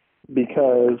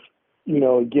because,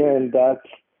 again, that's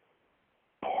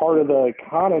part of the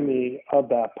economy of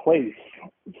that place.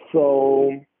 So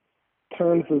in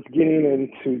terms of getting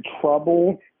into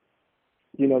trouble,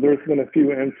 there's been a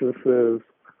few instances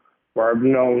where I've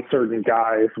known certain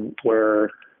guys where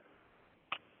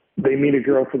they meet a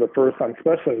girl for the first time,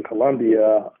 especially in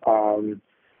Colombia.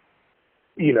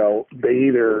 They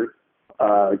either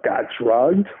got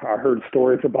drugged. I heard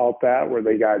stories about that where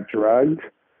they got drugged,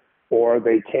 or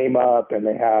they came up and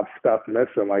they have stuff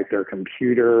missing, like their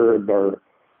computer,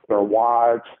 their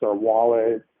watch, their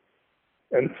wallet.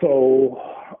 And so,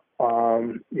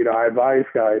 I advise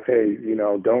guys, hey,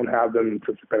 don't have them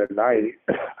to spend a night,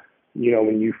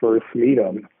 when you first meet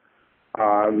them.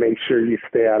 Make sure you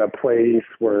stay at a place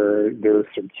where there's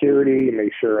security.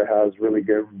 Make sure it has really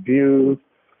good views.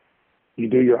 You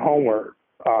do your homework.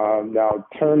 Now, in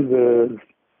terms of,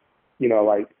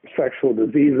 like sexual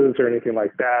diseases or anything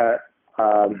like that,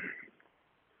 I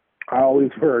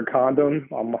always wear a condom.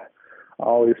 I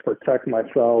always protect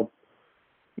myself.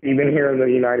 Even here in the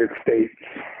United States,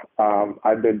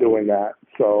 I've been doing that.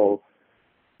 So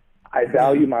I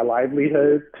value my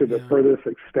livelihood to the furthest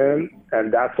extent,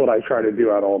 and that's what I try to do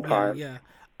at all times. Yeah.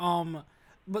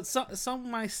 But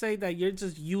some might say that you're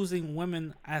just using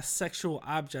women as sexual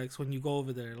objects when you go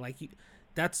over there. Like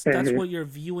that's what you're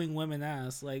viewing women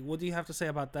as. Like, what do you have to say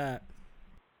about that?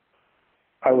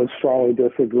 I would strongly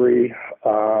disagree.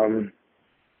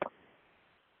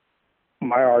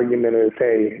 My argument is,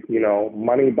 hey,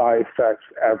 money buys sex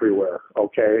everywhere,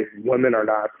 okay? Women are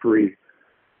not free.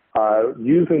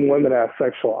 Using women as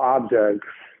sexual objects,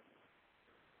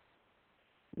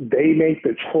 they make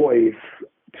the choice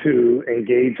to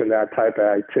engage in that type of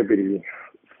activity.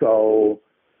 So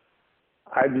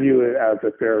I view it as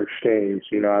a fair exchange.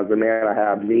 As a man, I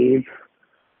have needs,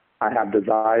 I have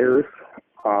desires,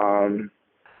 and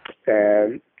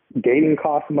dating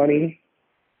costs money.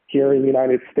 Here in the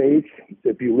United States,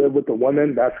 if you live with a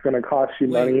woman, that's going to cost you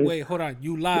money. Wait, hold on.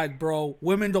 You lied, bro.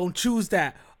 Women don't choose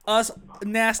that. Us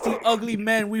nasty, ugly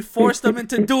men, we force them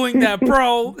into doing that,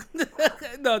 bro.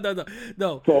 No.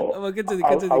 So Continue.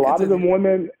 A lot of the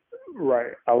women,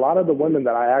 right? A lot of the women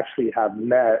that I actually have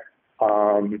met,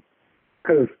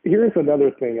 because here's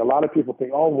another thing. A lot of people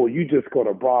think, oh, well, you just go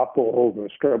to brothels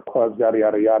and strip clubs, yada,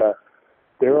 yada, yada.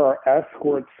 There are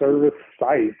escort service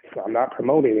sites. I'm not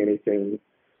promoting anything,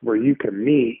 where you can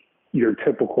meet your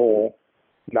typical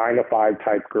 9-to-5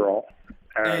 type girl.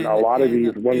 And a lot of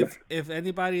these women... If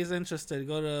anybody is interested,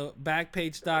 go to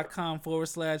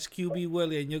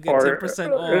backpage.com/QBwillie and you'll get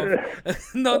 10%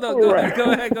 off. No, go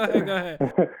ahead.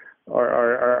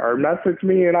 Or message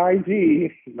me in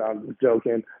IG. No, I'm just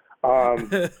joking. Where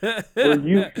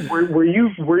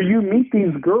you meet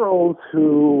these girls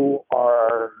who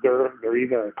are they're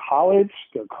either in college,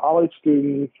 they're college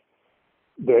students,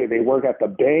 they work at the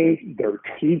bank, they're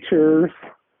teachers,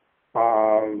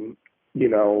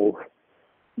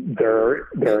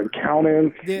 they're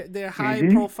accountants. They're high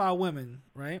profile women,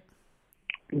 right?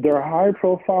 They're high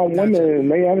profile women,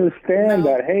 and they understand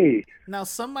that. Hey, now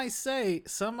some might say,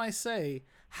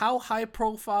 how high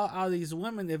profile are these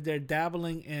women if they're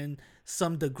dabbling in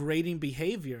some degrading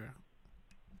behavior?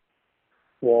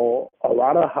 Well, a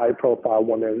lot of high profile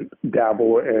women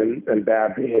dabble in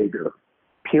bad behavior.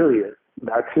 Period.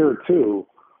 That's here too.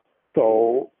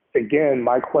 So again,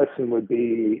 my question would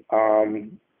be,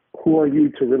 who are you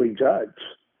to really judge?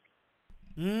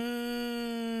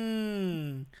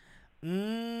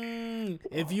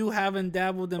 If you haven't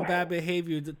dabbled in bad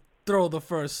behavior, throw the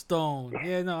first stone.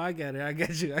 Yeah, no, I get it. I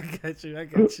get you. Right.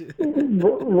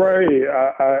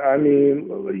 I mean,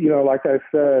 like I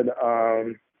said,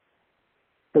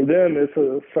 for them, it's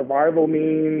a survival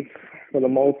means for the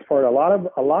most part. A lot of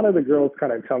the girls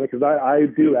kind of tell me, because I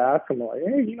do ask them, like,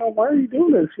 hey, why are you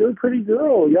doing this? You're a pretty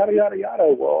girl, yada yada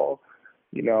yada. Well,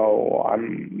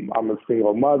 I'm a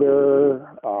single mother.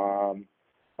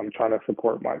 I'm trying to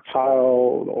support my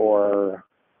child, or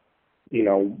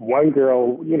one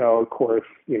girl, of course,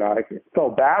 I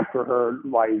felt bad for her,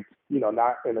 like,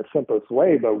 not in the simplest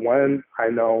way, but when I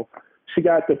know she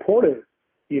got deported,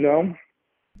 and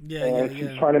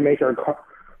she's trying to make her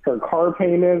car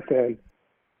payments, and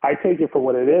I take it for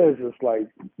what it is. It's like,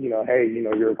 hey,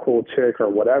 you're a cool chick or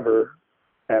whatever,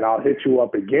 and I'll hit you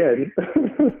up again.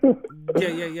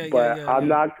 But I'm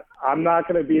not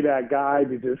going to be that guy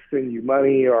to just send you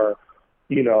money or,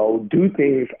 do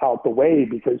things out the way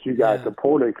because you got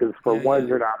deported. Because for one,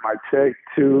 you're not my chick.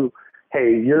 Two,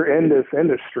 hey, you're in this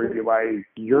industry, like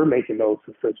you're making those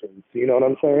decisions. You know what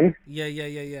I'm saying?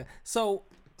 Yeah. So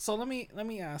let me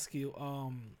ask you.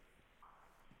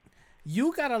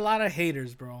 You got a lot of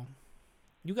haters, bro.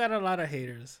 You got a lot of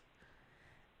haters,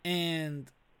 and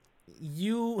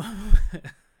you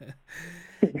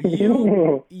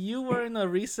you were in a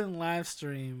recent live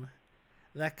stream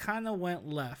that kind of went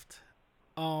left.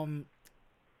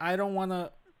 I don't want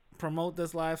to promote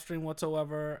this live stream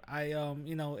whatsoever.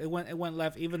 It went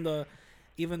left. Even the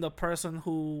person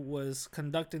who was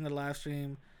conducting the live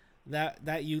stream, that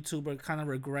YouTuber kind of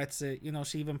regrets it.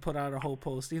 She even put out a whole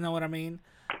post. You know what I mean?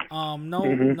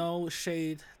 No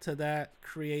shade to that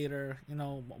creator.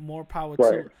 More power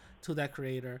to that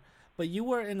creator. But you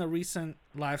were in a recent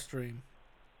live stream,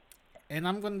 and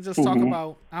I'm gonna just talk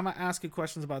about. I'm gonna ask you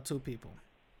questions about two people.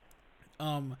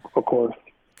 Of course.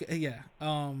 Yeah.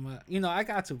 I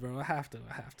got to, bro. I have to.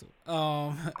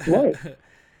 Right.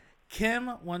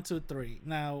 Kim123.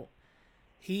 Now,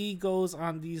 he goes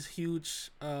on these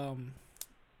huge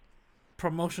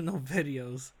promotional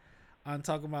videos on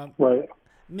talking about Right.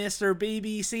 Mr.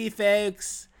 BBC,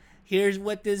 folks. Here's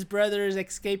what this brother is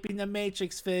escaping the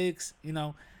Matrix, folks.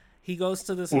 He goes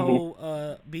to this Hmm. whole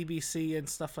BBC and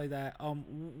stuff like that.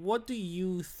 What do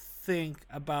you think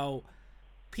about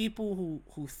people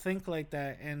who think like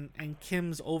that, and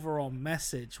Kim's overall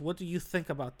message? What do you think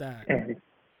about that?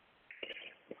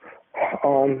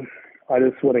 I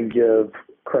just want to give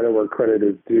credit where credit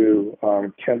is due.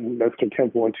 Mr.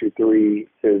 Kemp 123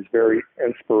 is very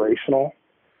inspirational.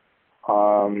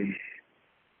 Um,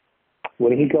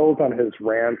 when he goes on his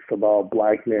rants about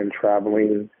black men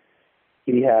traveling,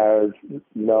 he has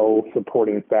no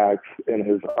supporting facts in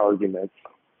his arguments.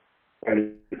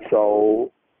 And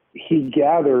so he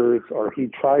gathers, or he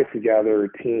tries to gather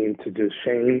a team to just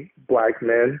shame black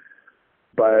men.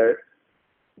 But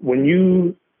when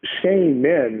you shame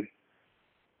men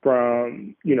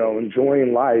from,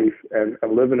 enjoying life and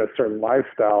living a certain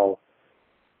lifestyle,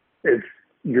 it's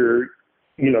your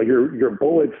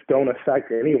bullets don't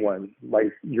affect anyone.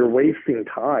 Like, you're wasting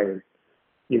time.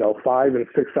 5 and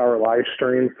 6 hour live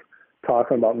streams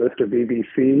talking about Mr.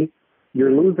 BBC.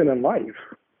 You're losing in life.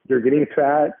 You're getting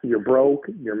fat. You're broke.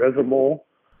 You're miserable.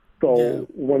 So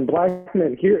when black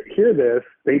men hear this,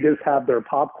 they just have their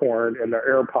popcorn and their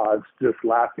AirPods just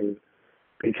laughing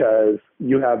because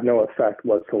you have no effect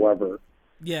whatsoever.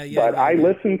 But I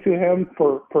listen to him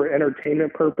for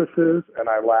entertainment purposes, and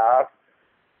I laugh,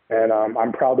 and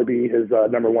I'm proud to be his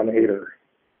number one hater.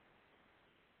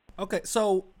 Okay,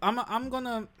 so I'm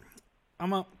gonna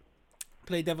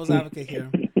play devil's advocate here.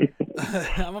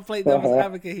 I'm gonna play devil's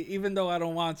advocate here, even though I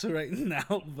don't want to right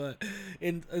now. But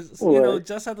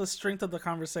just at the strength of the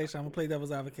conversation, I'm gonna play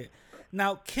devil's advocate.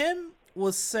 Now, Kim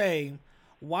will say,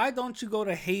 "Why don't you go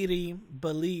to Haiti,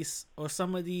 Belize, or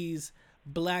some of these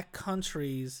black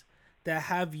countries that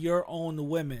have your own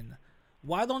women?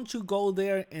 Why don't you go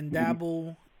there and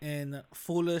dabble in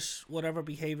foolish whatever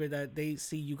behavior that they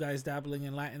see you guys dabbling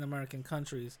in Latin American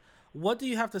countries?" What do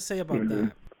you have to say about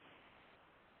that?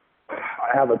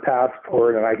 I have a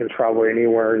passport and I can travel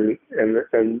anywhere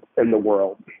in the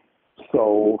world.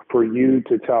 So for you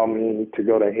to tell me to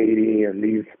go to Haiti and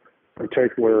these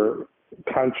particular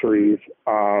countries,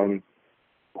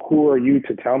 who are you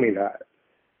to tell me that?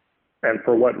 And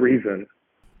for what reason?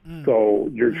 So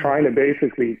you're trying to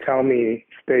basically tell me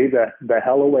stay the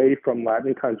hell away from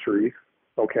Latin countries,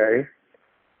 okay?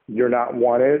 You're not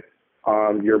wanted.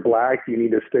 You're black. You need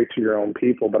to stick to your own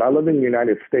people. But I live in the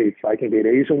United States. I can date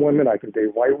Asian women. I can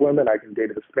date white women. I can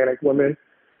date Hispanic women.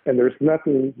 And there's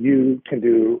nothing you can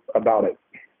do about it.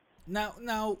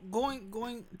 Now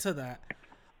going to that.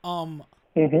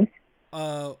 Mm-hmm.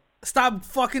 Stop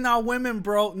fucking our women,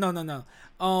 bro. No.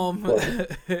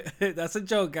 That's a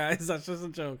joke, guys. That's just a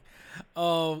joke.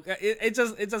 It's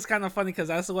just kind of funny because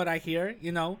that's what I hear.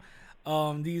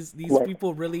 These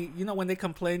people really, when they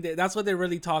complain, that's what they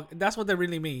really talk. That's what they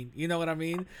really mean. You know what I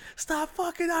mean? Stop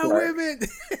fucking our women.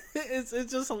 It's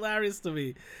just hilarious to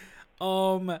me.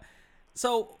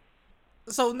 So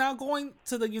now going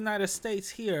to the United States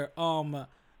here.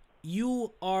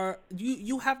 You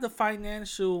have the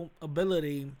financial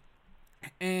ability,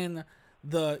 and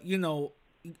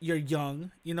you're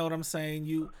young. You know what I'm saying?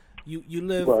 You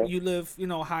live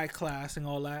high class and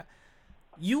all that.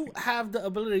 You have the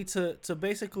ability to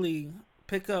basically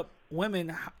pick up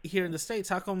women here in the States.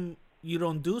 How come you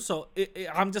don't do so?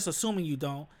 I'm just assuming you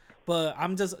don't, but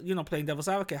I'm just playing devil's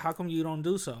advocate. How come you don't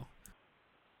do so?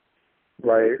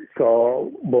 Right.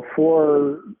 So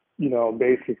before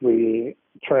basically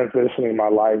transitioning my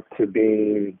life to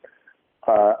being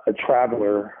a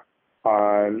traveler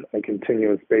on a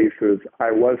continuous basis,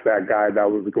 I was that guy that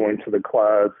was going to the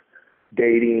clubs,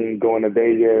 dating, going to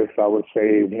Vegas, I would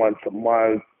say once a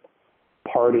month,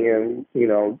 partying,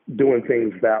 doing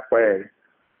things that way.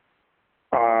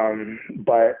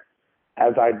 But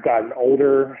as I've gotten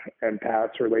older and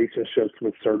past relationships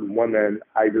with certain women,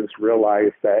 I just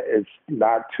realized that it's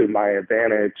not to my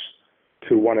advantage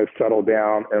to want to settle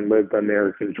down and live the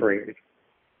American dream.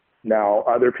 Now,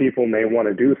 other people may want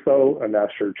to do so, and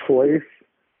that's your choice.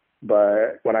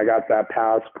 But when I got that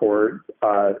passport,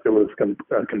 it was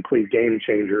a complete game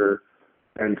changer.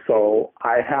 And so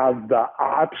I have the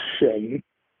option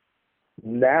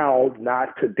now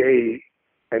not to date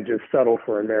and just settle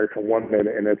for American women,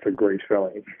 and it's a great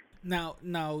feeling. Now,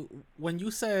 when you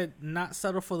said not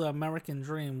settle for the American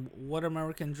dream, what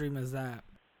American dream is that?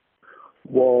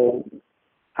 Well,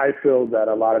 I feel that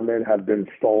a lot of men have been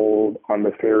sold on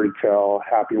the fairy tale,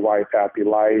 happy wife, happy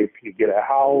life. You get a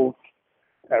house,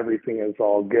 everything is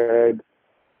all good.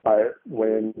 But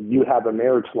when you have a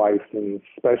marriage license,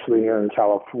 especially here in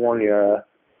California,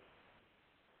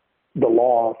 the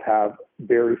laws have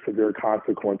very severe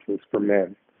consequences for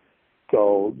men.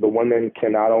 So the women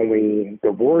can not only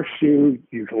divorce you,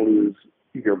 you can lose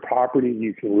your property,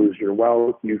 you can lose your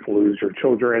wealth, you can lose your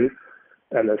children,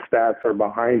 and the stats are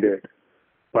behind it.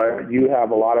 But you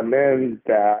have a lot of men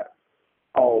that,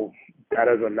 oh, that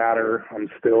doesn't matter. I'm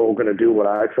still going to do what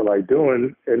I feel like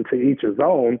doing, and to each his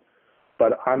own,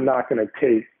 but I'm not going to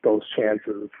take those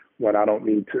chances when I don't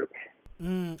need to.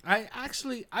 I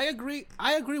agree.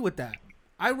 I agree with that.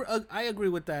 I agree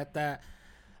with that. That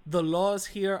the laws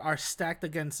here are stacked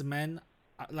against men.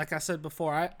 Like I said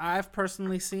before, I've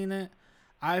personally seen it.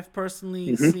 I've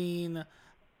personally seen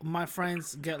my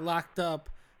friends get locked up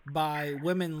by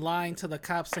women lying to the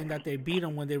cops saying that they beat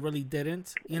them when they really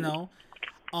didn't. And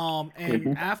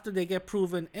after they get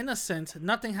proven innocent,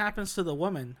 nothing happens to the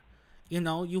woman.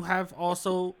 You have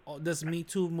also this Me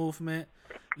Too movement,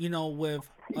 with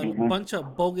a bunch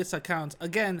of bogus accounts.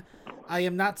 Again, I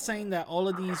am not saying that all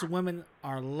of these women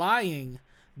are lying.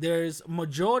 There's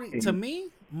to me,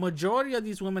 majority of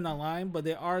these women are lying, but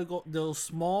there are those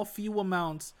small few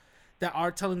amounts that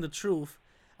are telling the truth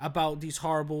about these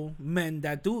horrible men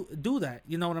that do that.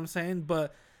 You know what I'm saying?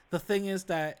 But the thing is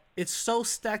that it's so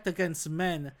stacked against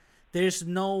men. There's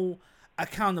no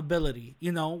accountability.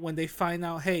 When they find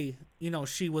out, hey,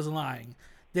 she was lying.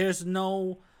 There's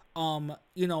no,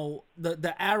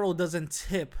 the arrow doesn't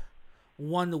tip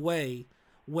one way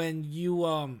when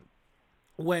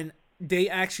when they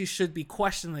actually should be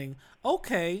questioning,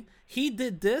 okay, he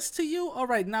did this to you? All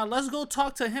right, now let's go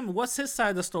talk to him. What's his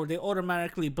side of the story? They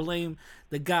automatically blame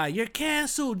the guy. You're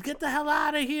canceled. Get the hell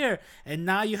out of here. And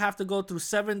now you have to go through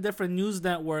 7 different news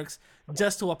networks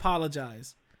just to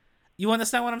apologize. You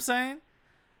understand what I'm saying?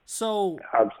 So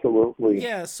absolutely,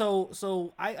 yeah.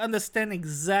 So I understand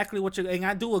exactly what you're, and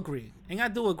I do agree.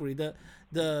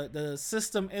 The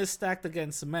system is stacked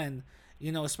against men.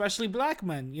 Especially black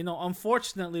men.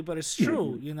 Unfortunately, but it's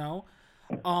true.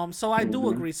 So I do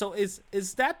agree. So is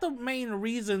that the main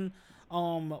reason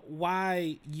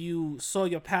why you saw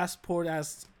your passport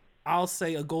as, I'll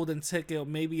say, a golden ticket, or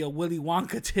maybe a Willy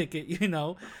Wonka ticket?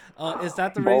 Is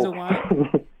that the reason why?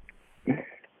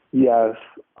 Yes.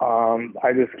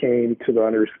 I just came to the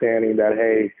understanding that,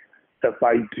 hey, if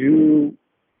I do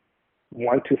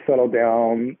want to settle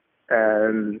down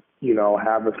and,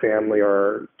 have a family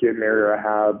or get married or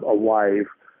have a wife,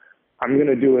 I'm going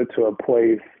to do it to a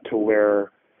place to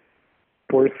where,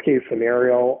 worst case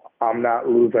scenario, I'm not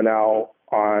losing out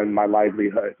on my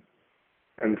livelihood.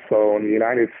 And so in the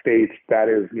United States, that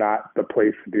is not the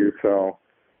place to do so.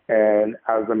 And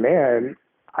as a man,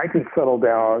 I can settle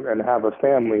down and have a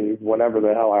family whenever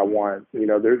the hell I want.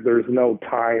 There's no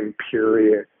time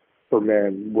period for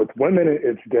men. With women,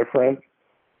 it's different.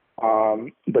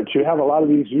 But you have a lot of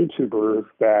these YouTubers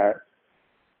that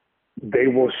they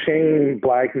will shame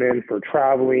black men for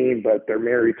traveling, but they're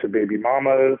married to baby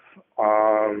mamas,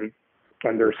 and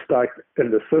they're stuck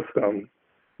in the system.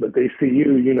 But they see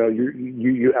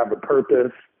you have a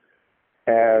purpose,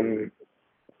 and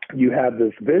you have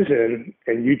this vision,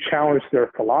 and you challenge their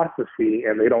philosophy,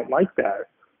 and they don't like that.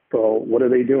 So what do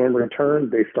they do in return?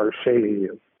 They start shaming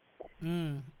you.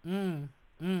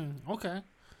 Okay.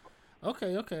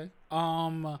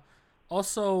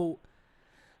 Also,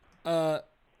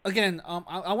 again,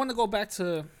 I want to go back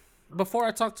to, before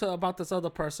I talk about this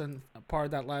other person, part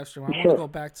of that live stream. I want to go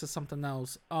back to something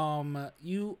else.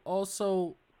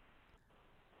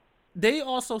 They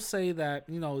also say that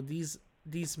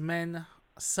these men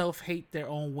self-hate their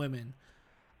own women.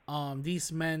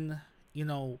 These men,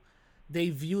 they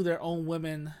view their own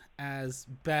women as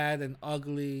bad and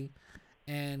ugly,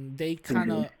 and they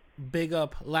kind of big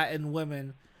up Latin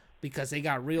women because they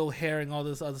got real hair and all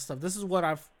this other stuff. This is what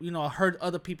I've heard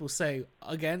other people say.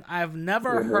 Again, I've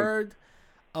never heard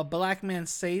a black man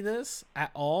say this at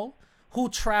all who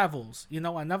travels.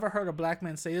 I never heard a black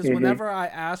man say this. Whenever I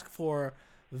ask for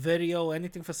video,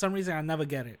 anything, for some reason I never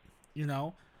get it.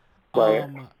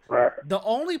 Right. The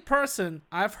only person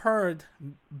I've heard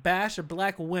bash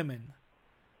black women,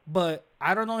 but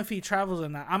I don't know if he travels or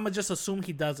not. I'm gonna just assume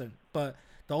he doesn't. But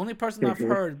the only person I've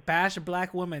heard bash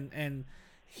black women, and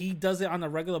he does it on a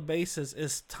regular basis,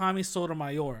 is Tommy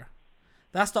Sotomayor.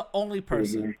 That's the only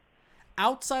person.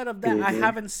 Outside of that, I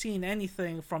haven't seen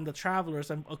anything from the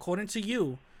travelers. And according to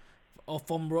you, or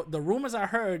from the rumors I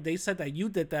heard, they said that you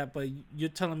did that, but you're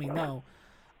telling me no.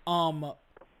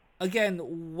 Again,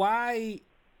 why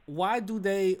do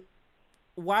they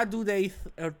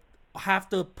have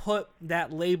to put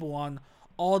that label on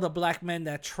all the black men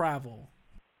that travel?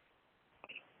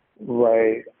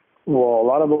 Right. Well, a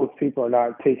lot of those people are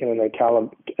not taking an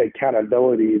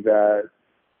accountability that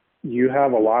you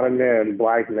have a lot of men,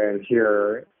 black men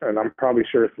here, and I'm probably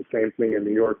sure it's the same thing in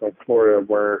New York and Florida,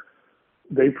 where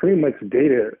they pretty much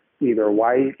dated either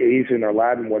white, Asian, or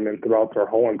Latin women throughout their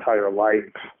whole entire life.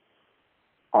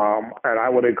 And I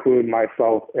would include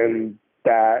myself in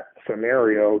that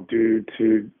scenario due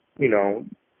to,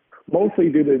 mostly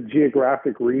due to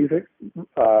geographic region,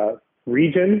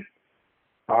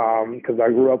 because I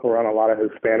grew up around a lot of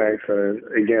Hispanics. And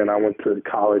again, I went to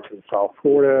college in South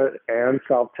Florida and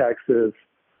South Texas.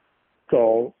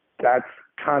 So that's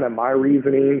kind of my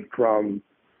reasoning from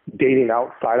dating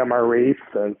outside of my race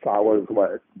since I was,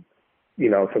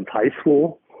 since high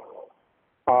school.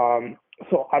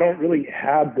 So I don't really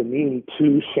have the need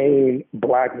to shame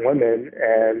black women,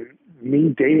 and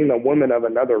me dating a woman of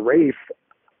another race,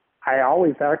 I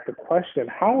always ask the question,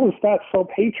 how is that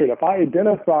self-hatred? If I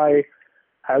identify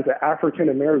as an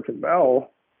African-American male,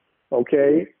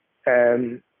 okay,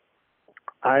 and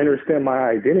I understand my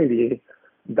identity,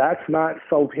 that's not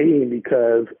self-hating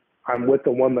because I'm with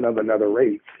a woman of another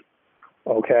race,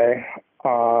 okay?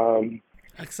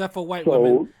 Except for white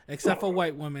women. Except for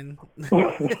white women.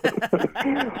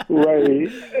 Right.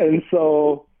 And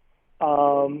so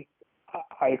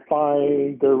I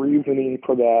find the reasoning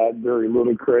for that very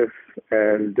ludicrous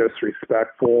and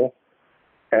disrespectful.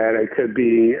 And it could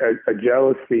be a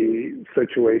jealousy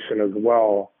situation as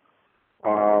well.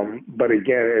 But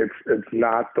again, it's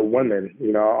not the women.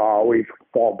 I always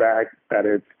fall back that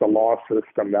it's the law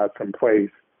system that's in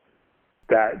place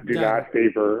that do not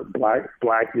favor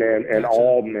black men and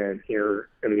all men here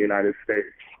in the United States.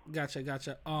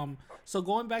 Gotcha. So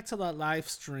going back to the live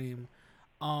stream,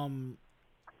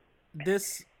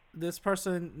 this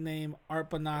person named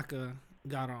Arpanaka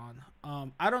got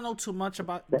on. I don't know too much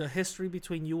about the history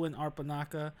between you and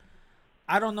Arpanaka.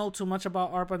 I don't know too much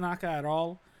about Arpanaka at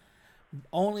all.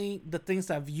 Only the things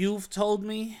that you've told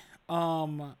me.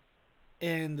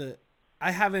 And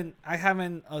I haven't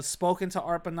spoken to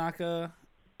Arpanaka,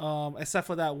 except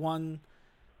for that one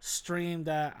stream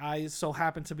that I so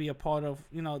happened to be a part of,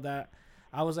 that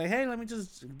I was like, hey, let me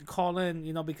just call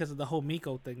in, because of the whole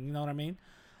Miko thing, you know what I mean?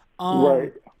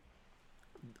 Right.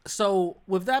 So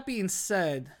with that being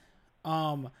said,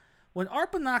 when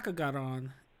Arpanaka got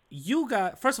on,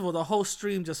 first of all, the whole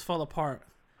stream just fell apart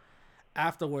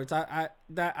afterwards. I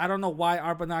don't know why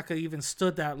Arpanaka even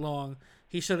stood that long.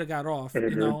 He should have got off,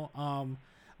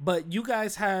 but you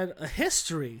guys had a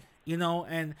history,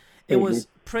 and it was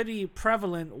pretty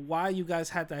prevalent why you guys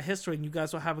had that history, and you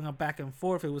guys were having a back and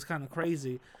forth. It was kind of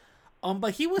crazy.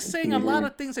 But he was saying a lot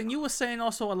of things, and you were saying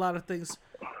also a lot of things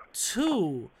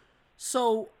too.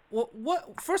 So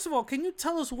what first of all, can you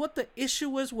tell us what the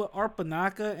issue is with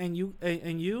Arpanaka and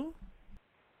you?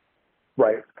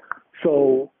 Right.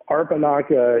 So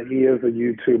Arpanaka, he is a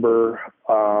YouTuber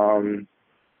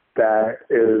that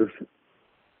is,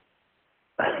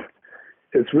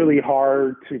 it's really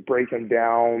hard to break him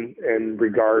down in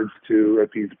regards to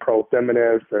if he's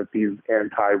pro-feminist, if he's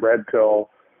anti-red pill.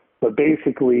 But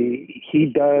basically, he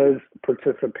does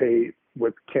participate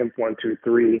with Kemp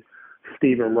 123,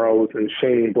 Stephen Rose, and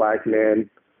shaming black men,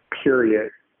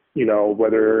 period.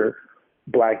 Whether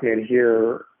black men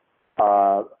here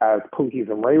as Pookies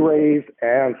and Ray Rays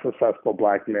and successful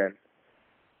black men.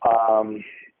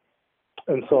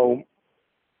 And so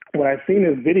when I've seen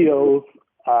his videos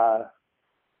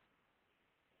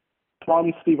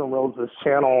from Stephen Rose's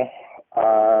channel,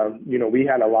 we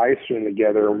had a live stream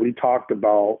together and we talked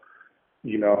about,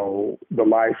 the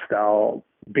lifestyle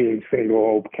being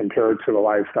single compared to the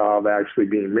lifestyle of actually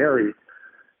being married.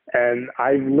 And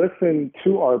I listened to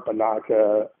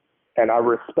Arpanaka and I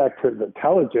respect his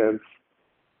intelligence.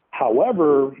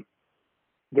 However,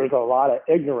 there's a lot of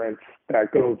ignorance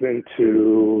that goes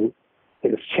into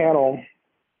his channel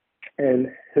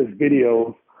and his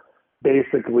videos,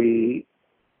 basically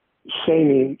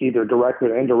shaming either directly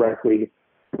or indirectly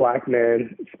black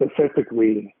men,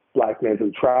 specifically black men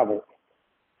who travel.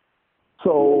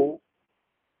 So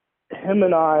him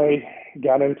and I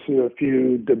got into a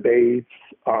few debates,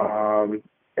 and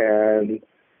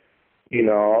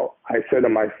I said to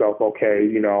myself, okay,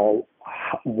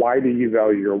 why do you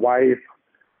value your wife?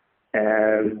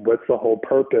 And what's the whole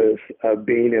purpose of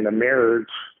being in a marriage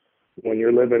when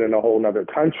you're living in a whole nother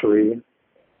country?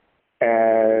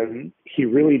 And he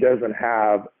really doesn't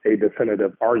have a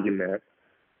definitive argument.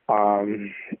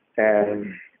 And,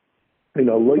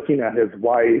 looking at his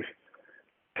wife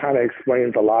kind of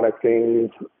explains a lot of things.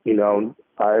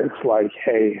 It's like,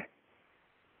 hey,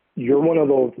 you're one of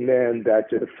those men that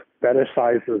just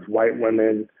fetishizes white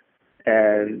women,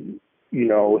 and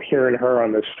hearing her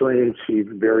on the stream, she's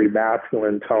very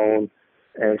masculine tone.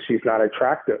 and she's not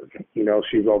attractive. You know,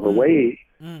 she's overweight.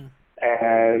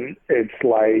 And it's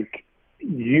like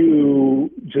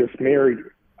you just married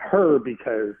her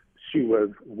because she was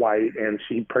white and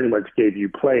she pretty much gave you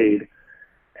played.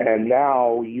 And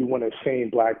now you want to shame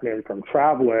black men from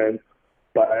traveling,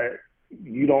 but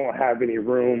you don't have any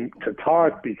room to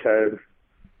talk because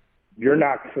you're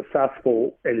not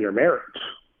successful in your marriage.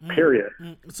 Period.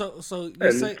 So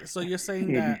you're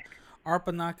saying that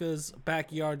Arpanaka's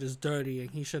backyard is dirty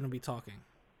and he shouldn't be talking.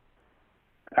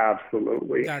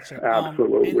 Absolutely. Gotcha.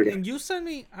 Absolutely. And you sent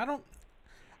me. I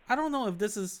don't know if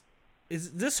this is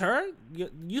this her?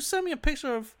 You sent me a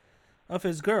picture of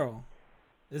his girl.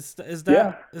 Is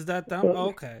that them? Oh,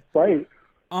 okay. Right.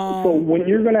 So when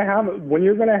you're gonna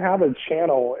have a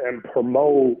channel and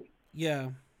promote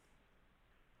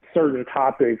certain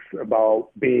topics about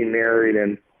being married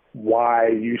and why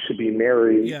you should be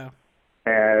married,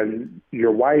 and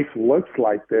your wife looks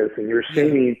like this, and you're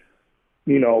shaming,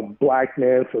 you know, black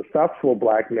men, successful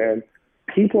black men,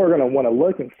 people are going to want to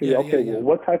look and see, well,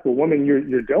 what type of woman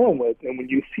you're dealing with, and when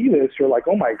you see this, you're like,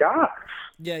 oh my gosh.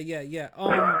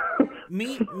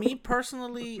 Me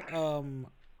personally, I'm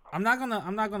not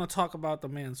gonna talk about the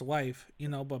man's wife, you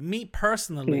know, but me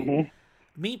personally,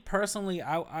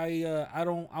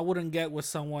 I wouldn't get with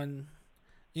someone,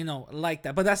 you know, like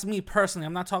that. But that's me personally.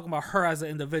 I'm not talking about her as an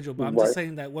individual, but I'm just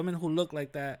saying that women who look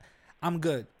like that, I'm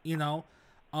good, you know.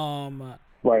 I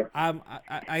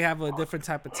have a different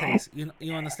type of taste.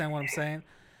 You understand what I'm saying?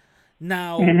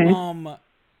 Now,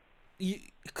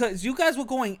 because you guys were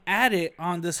going at it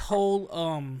on this whole,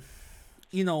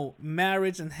 you know,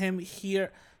 marriage and him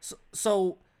here.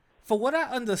 So for what I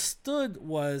understood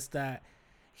was that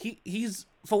he's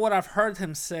for what I've heard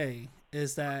him say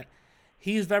is that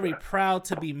he's very proud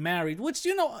to be married, which,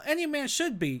 you know, any man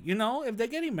should be. You know, if they're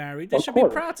getting married, they should be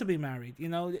proud to be married. You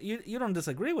know, you don't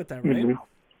disagree with that, right?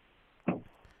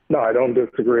 No, I don't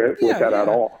disagree with that at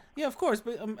all. Yeah, of course.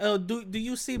 But do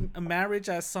you see a marriage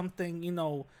as something, you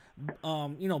know,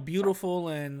 beautiful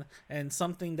and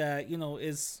something that, you know,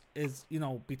 is you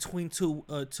know, between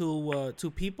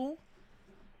two people?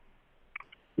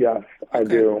 Yes, I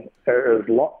do. As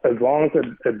long as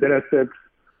it benefits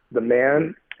the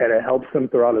man and it helps him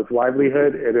throughout his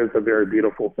livelihood, it is a very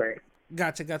beautiful thing.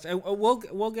 Gotcha. And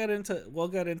we'll get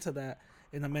into that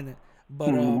in a minute.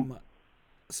 But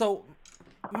so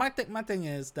my thing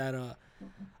is that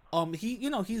he, you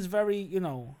know, he's very, you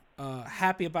know,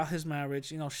 happy about his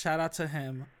marriage. You know, shout out to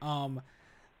him.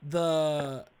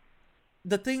 The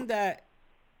thing that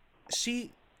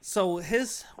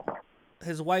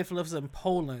his wife lives in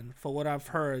Poland, for what I've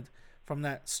heard from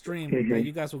that stream that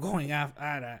you guys were going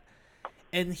at,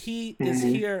 and he is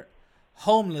here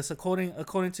homeless,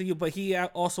 according to you. But he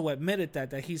also admitted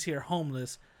that he's here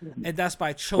homeless, and that's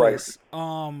by choice.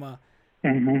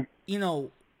 You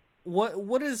know,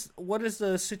 what is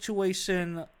the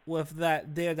situation with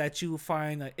that there that you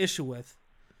find an issue with?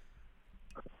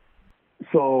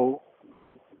 So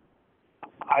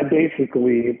I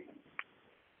basically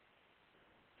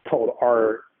told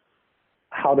Art,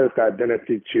 how does that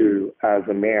benefit you as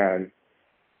a man,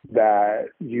 that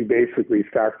you basically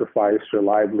sacrificed your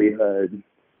livelihood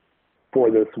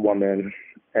for this woman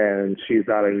and she's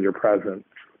not in your presence?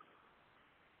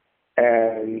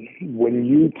 And when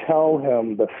you tell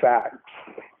him the facts,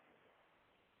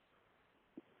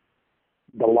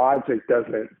 the logic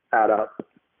doesn't add up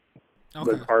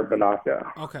with Arpanaka.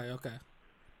 Okay.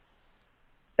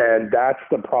 And that's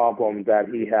the problem that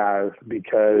he has,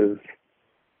 because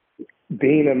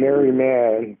being a married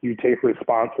man, you take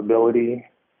responsibility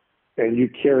and you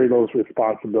carry those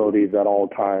responsibilities at all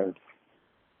times.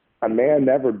 A man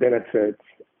never benefits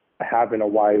having a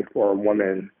wife or a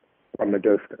woman from a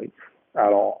distance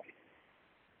at all.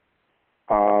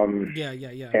 Yeah.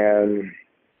 And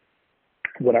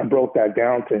when I broke that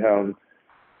down to him,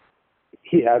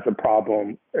 he has a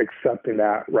problem accepting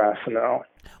that rationale.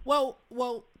 Well,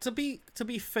 to be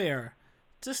fair,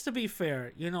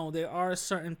 you know, there are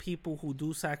certain people who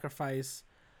do sacrifice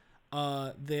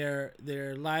their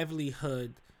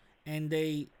livelihood, and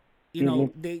they, you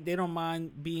know, they don't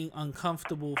mind being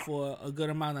uncomfortable for a good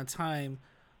amount of time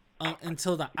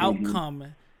until the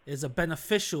outcome is a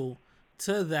beneficial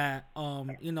to that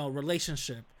you know,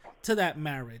 relationship, to that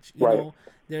marriage. You know,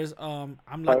 there's I'm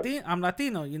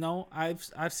Latino, you know,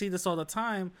 I've seen this all the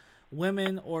time.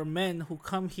 Women or men who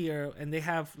come here and they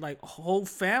have like whole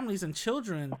families and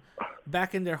children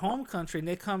back in their home country, and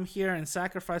they come here and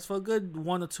sacrifice for a good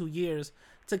 1 or 2 years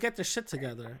to get their shit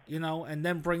together, you know, and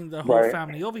then bring the whole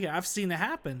family over here. I've seen it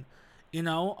happen,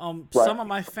 Some of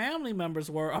my family members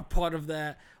were a part of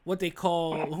that, what they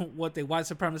white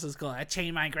supremacists call a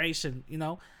chain migration,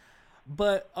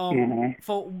 But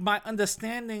for my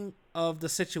understanding of the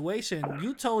situation,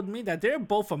 you told me that they're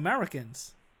both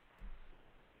Americans.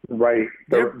 Right.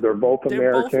 They're both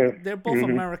Americans. They're both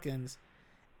Americans.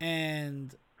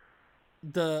 And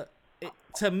to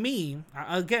me,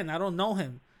 again, I don't know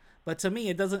him, but to me,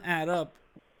 it doesn't add up.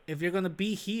 If you're going to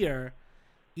be here,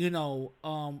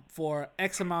 for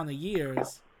X amount of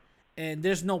years, and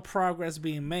there's no progress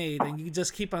being made, and you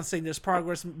just keep on saying there's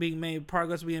progress being made,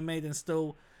 and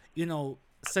still,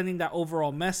 sending that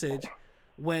overall message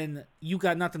when you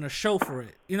got nothing to show for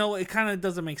it. It kind of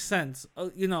doesn't make sense,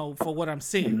 for what I'm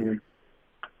seeing.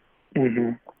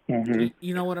 You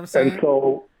know what I'm saying?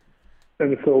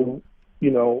 And so,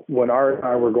 when Art and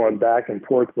I were going back and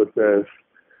forth with this,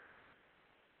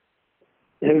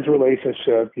 his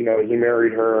relationship, he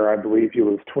married her, I believe he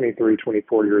was 23,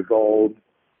 24 years old.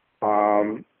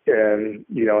 And,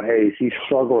 hey, he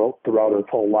struggled throughout his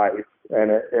whole life.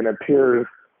 And it appears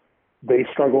they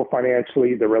struggled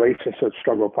financially. The relationship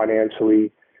struggled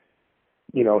financially.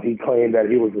 He claimed that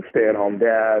he was a stay-at-home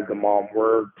dad. The mom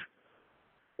worked.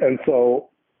 And so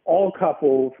all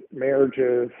couples,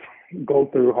 marriages go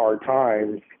through hard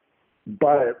times,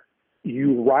 but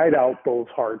you ride out those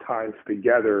hard times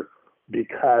together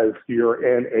because you're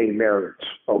in a marriage,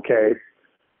 okay?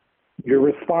 Your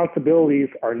responsibilities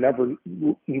are never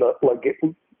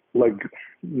neglected,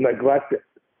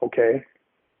 okay?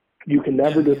 You can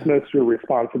never dismiss your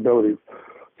responsibilities.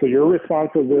 So your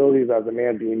responsibilities as a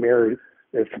man being married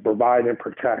is to provide and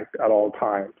protect at all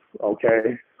times,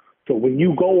 okay? So when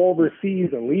you go overseas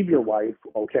and leave your wife,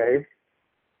 okay,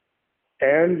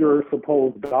 and your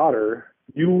supposed daughter,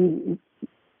 you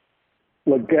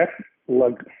neglected,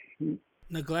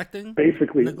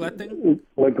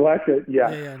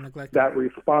 that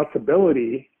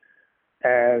responsibility,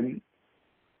 and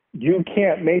you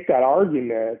can't make that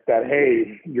argument that,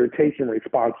 hey, you're taking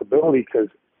responsibility because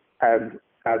as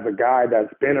a guy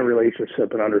that's been in a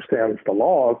relationship and understands the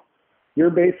laws,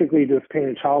 you're basically just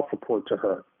paying child support to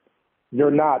her. You're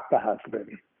not the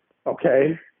husband,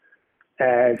 okay?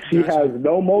 And she has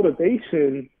no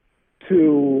motivation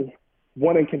to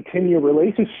want to continue a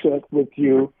relationship with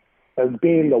you as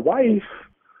being the wife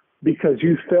because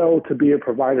you failed to be a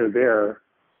provider there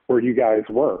where you guys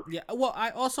were. Yeah, well, I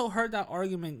also heard that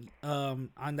argument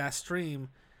on that stream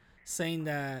saying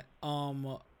that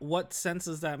what sense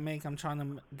does that make? I'm trying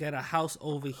to get a house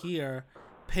over here,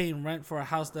 paying rent for a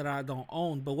house that I don't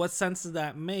own. But what sense does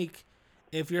that make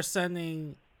if you're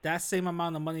sending that same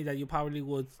amount of money that you probably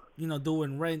would, do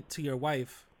in rent to your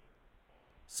wife?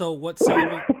 So what's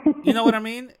saving? You know what I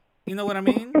mean?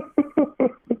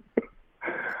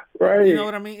 Right. You know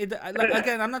what I mean?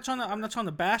 Again, I'm not trying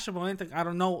to bash him or anything. I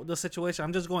don't know the situation.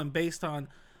 I'm just going based on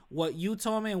what you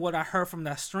told me and what I heard from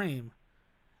that stream.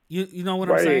 You know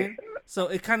what I'm saying? So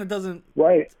it kind of doesn't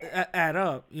add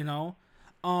up,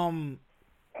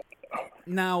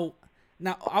 Now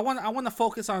I want to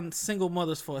focus on single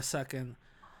mothers for a second,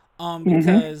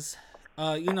 because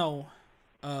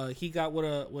he got with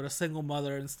a single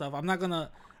mother and stuff. I'm not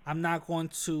going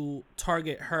to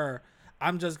target her.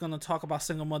 I'm just going to talk about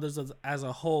single mothers as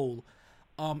a whole.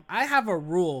 I have a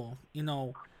rule,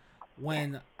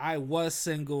 when I was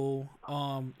single,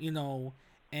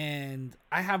 and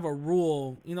I have a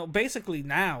rule, basically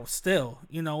now still,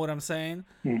 you know what I'm saying?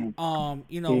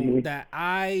 That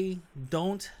I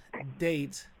don't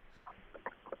date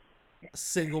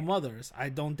single mothers. I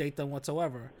don't date them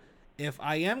whatsoever. If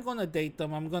I am gonna date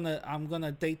them, I'm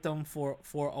gonna date them for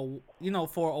a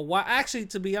while. Actually,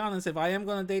 to be honest, if I am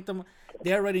gonna date them,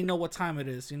 they already know what time it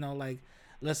is.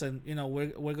 Listen,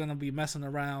 we're gonna be messing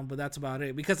around, but that's about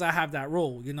it. Because I have that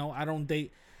rule. I don't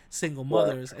date single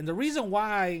mothers, and the reason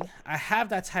why I have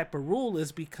that type of rule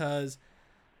is because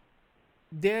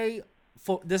this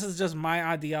is just my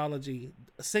ideology.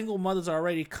 Single mothers are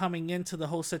already coming into the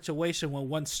whole situation with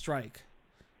one strike.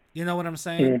 You know what I'm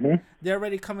saying? They're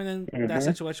already coming in that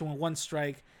situation with one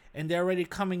strike, and they're already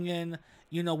coming in,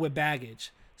 with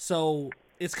baggage. So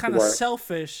it's kind of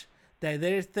selfish that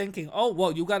they're thinking, oh,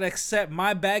 well, you got to accept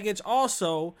my baggage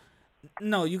also.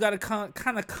 No, you got to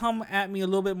kind of come at me a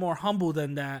little bit more humble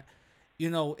than that.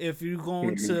 If you're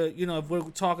going to, if we're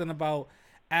talking about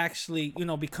actually,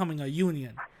 becoming a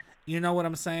union. You know what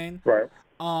I'm saying? Right.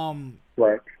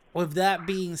 With that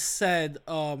being said,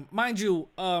 mind you,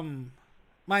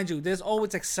 there's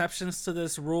always exceptions to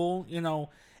this rule.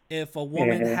 If a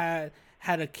woman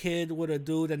had a kid with a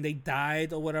dude and they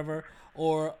died or whatever,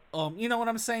 or you know what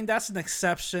I'm saying, that's an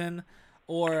exception.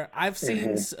 Or I've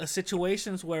seen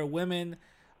situations where women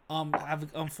have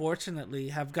unfortunately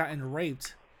have gotten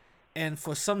raped, and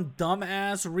for some dumb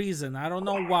ass reason, I don't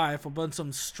know why, but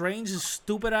some strange,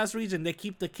 stupid ass reason, they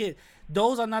keep the kid.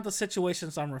 Those are not the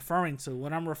situations I'm referring to.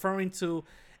 What I'm referring to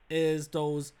is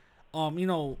those,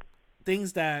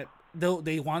 things that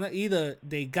they want to, either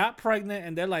they got pregnant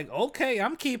and they're like, okay,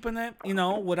 I'm keeping it,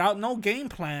 without no game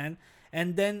plan,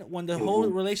 and then when the whole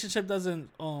relationship doesn't,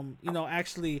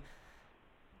 actually,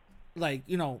 like,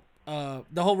 the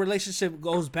whole relationship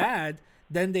goes bad,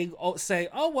 then they say,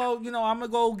 oh, well, I'm gonna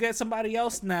go get somebody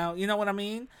else now. You know what I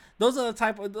mean? Those are the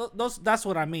type of those. That's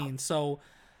what I mean. So,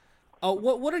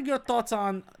 what are your thoughts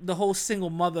on the whole single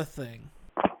mother thing?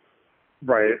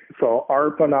 Right. So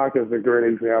Art Banaka is a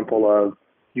great example of,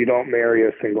 you don't marry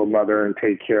a single mother and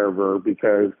take care of her,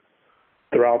 because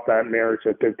throughout that marriage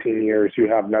of 15 years, you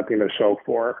have nothing to show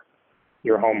for.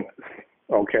 You're homeless.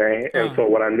 Okay. And so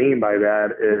what I mean by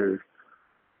that is,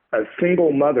 a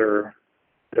single mother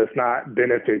does not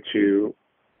benefit you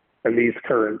in these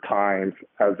current times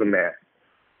as a man.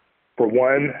 For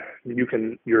one,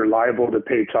 you're liable to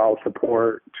pay child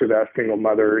support to that single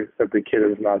mother if the kid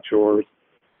is not yours.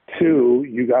 Two,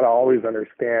 you got to always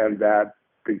understand that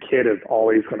the kid is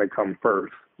always going to come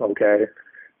first, okay?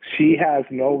 She has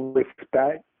no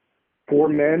respect for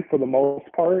men for the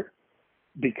most part,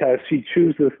 because she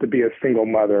chooses to be a single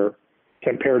mother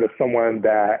compared to someone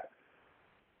that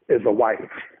is a wife,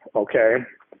 okay?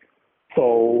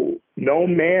 So no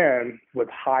man with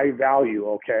high value,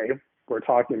 okay, we're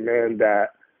talking men that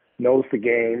knows the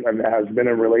game and that has been in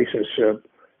a relationship,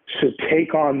 should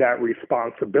take on that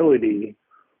responsibility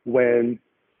when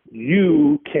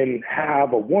you can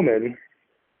have a woman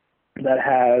that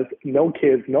has no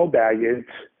kids, no baggage,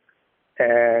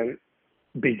 and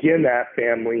begin that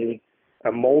family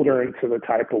and mold her into the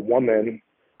type of woman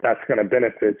that's going to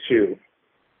benefit you.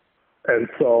 And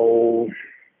so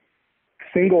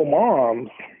single moms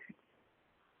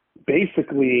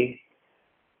basically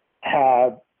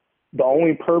have the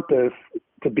only purpose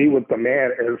to be with the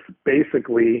man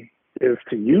is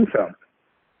to use him.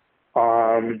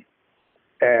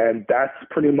 And that's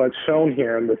pretty much shown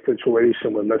here in the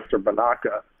situation with Mr.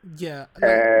 Banaka. Yeah,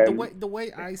 like, the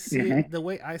way I see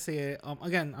it,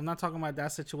 again, I'm not talking about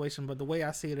that situation, but the way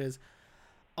I see it is,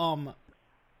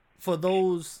 for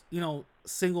those,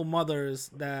 single mothers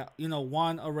that,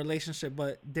 want a relationship,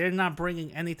 but they're not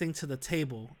bringing anything to the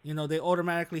table. They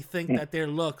automatically think that their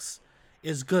looks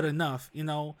is good enough.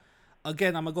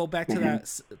 Again, I'm gonna go back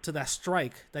to that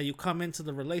strike, that you come into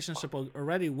the relationship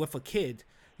already with a kid.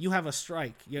 You have a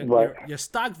strike. Your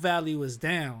stock value is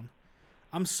down.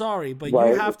 I'm sorry, but you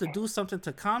have to do something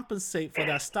to compensate for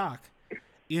that stock.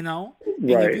 And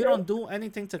if you don't do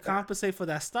anything to compensate for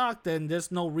that stock, then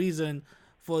there's no reason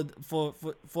for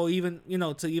even,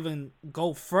 to even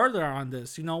go further on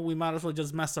this. We might as well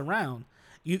just mess around.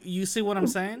 You see what I'm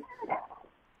saying?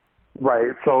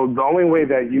 Right. So the only way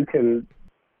that you can,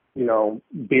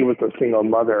 be with a single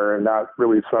mother and not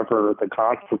really suffer the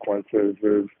consequences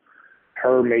is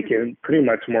her making pretty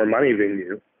much more money than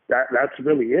you. That's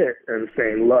really it. And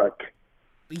saying, look,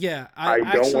 yeah, I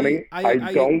agree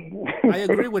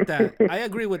with that. I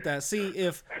agree with that. See,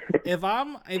 if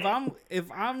I'm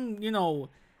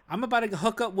I'm about to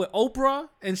hook up with Oprah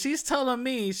and she's telling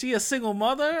me she a single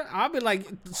mother, I'll be like,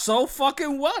 so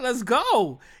fucking what? Let's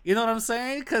go. You know what I'm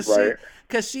saying?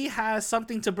 Because she has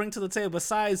something to bring to the table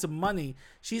besides money.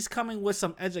 She's coming with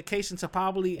some education to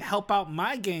probably help out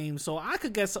my game so I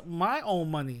could get my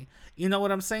own money. You know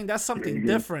what I'm saying? That's something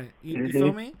different. You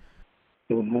feel me?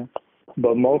 Mm-hmm.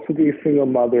 But most of these single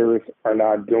mothers are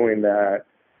not doing that.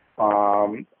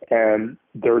 And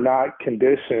they're not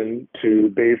conditioned to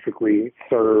basically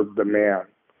serve the man.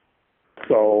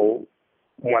 So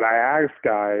when I ask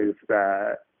guys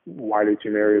that, why did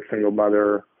you marry a single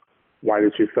mother? Why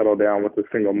did you settle down with a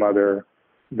single mother?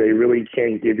 They really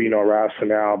can't give you no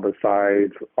rationale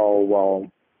besides, oh,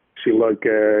 well, she looked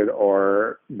good,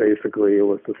 or basically it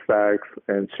was the sex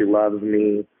and she loves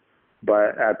me.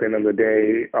 But at the end of the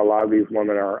day, a lot of these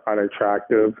women are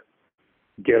unattractive,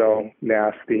 ghetto,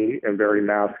 nasty, and very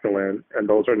masculine. And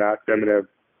those are not feminine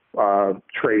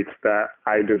traits that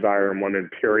I desire in women,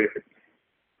 period.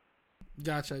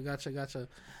 Gotcha.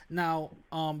 Now,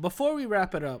 before we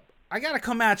wrap it up, I got to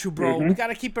come at you, bro. We got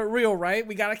to keep it real, right?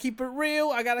 We got to keep it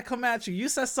real. I got to come at you. You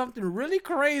said something really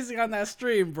crazy on that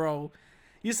stream, bro.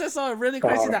 You said something really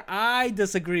crazy that I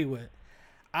disagree with.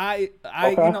 Okay.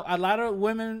 A lot of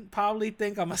women probably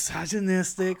think I'm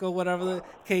misogynistic or whatever the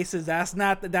case is. That's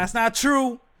not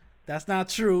true. That's not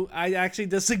true. I actually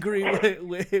disagree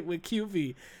with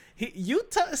QB. You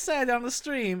said on the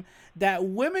stream that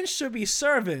women should be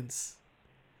servants.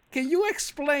 Can you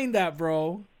explain that,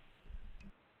 bro?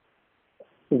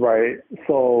 Right.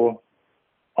 So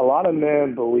a lot of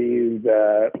men believe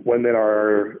that women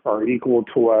are equal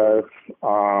to us.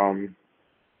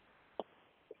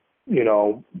 You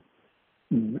know,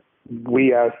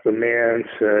 we as the man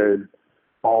should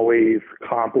always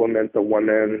compliment the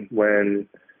woman when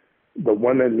the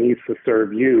woman needs to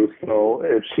serve you. So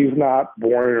if she's not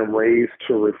born and raised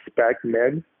to respect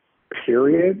men,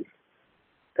 period,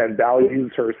 and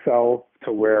values herself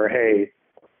to where, hey,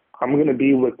 I'm going to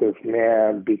be with this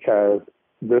man because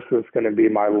this is going to be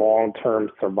my long-term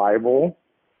survival,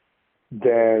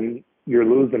 then you're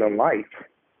losing in life.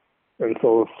 And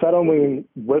so settling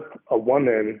with a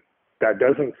woman that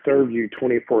doesn't serve you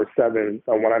 24/7,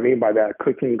 and what I mean by that,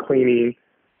 cooking, cleaning,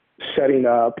 shutting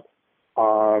up,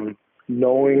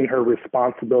 knowing her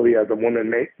responsibility as a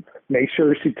woman, make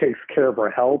sure she takes care of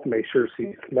her health, make sure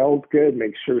she smells good,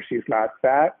 make sure she's not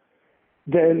fat,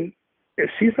 then if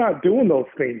she's not doing those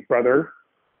things, brother,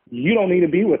 you don't need to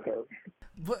be with her.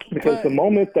 Because the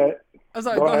moment that... I'm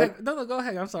sorry, go ahead. No, go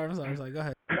ahead. I'm sorry. Go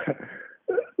ahead.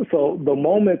 So the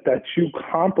moment that you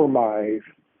compromise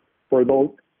for those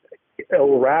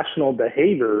irrational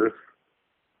behaviors,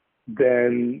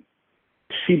 then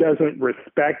she doesn't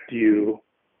respect you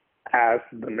as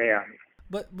the man.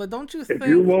 But don't you If think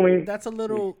you're willing, that's a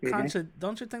little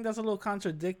don't you think that's a little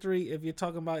contradictory if you're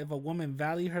talking about if a woman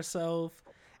values herself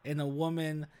and a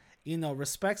woman,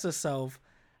 respects herself,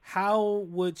 how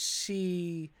would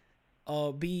she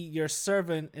be your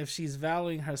servant if she's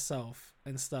valuing herself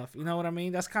and stuff? You know what I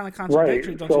mean? That's kind of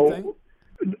contradictory, right? Don't you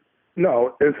think?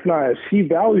 No, it's not. If she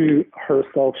values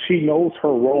herself, she knows her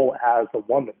role as a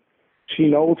woman. She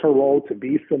knows her role to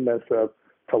be submissive,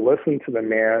 to listen to the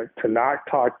man, to not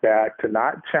talk back, to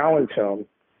not challenge him,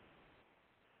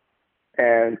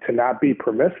 and to not be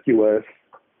promiscuous.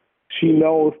 She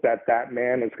knows that that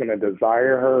man is going to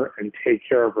desire her and take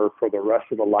care of her for the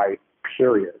rest of the life,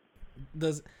 period.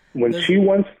 When she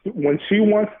wants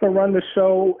to run the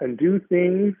show and do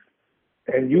things,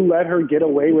 and you let her get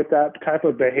away with that type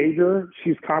of behavior,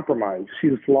 she's compromised.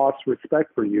 She's lost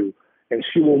respect for you, and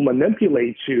she will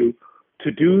manipulate you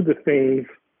to do the things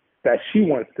that she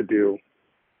wants to do.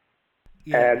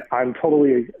 Yeah. And I'm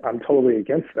totally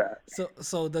against that.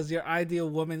 So does your ideal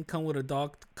woman come with a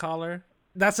dog collar?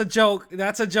 That's a joke. No, right.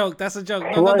 That's a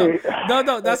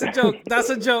joke. That's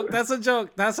a joke. That's a joke.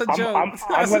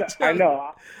 I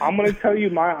know. I'm gonna tell you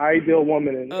my ideal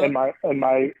woman in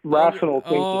my rational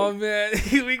thinking. Oh man,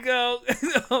 here we go.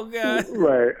 Oh god.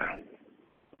 Right.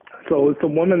 So it's a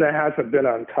woman that hasn't been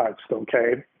untouched,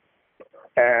 okay?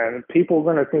 And people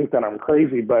are gonna think that I'm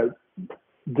crazy, but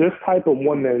this type of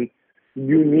woman,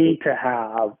 you need to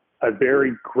have a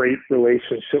very great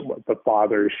relationship with the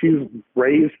father. She's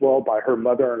raised well by her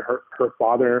mother and her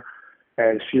father,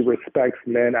 and she respects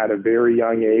men at a very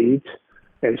young age,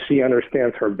 and she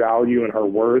understands her value and her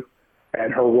worth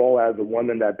and her role as a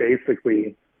woman. That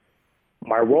basically,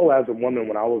 my role as a woman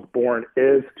when I was born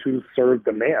is to serve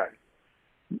the man,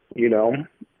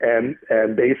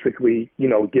 and basically,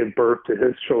 give birth to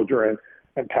his children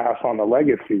and pass on the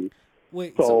legacy.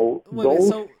 So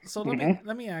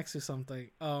let me ask you something.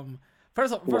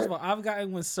 First of all, I've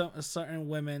gotten with certain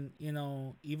women,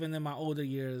 even in my older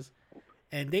years,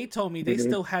 and they told me they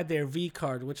still had their V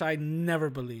card, which I never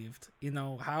believed.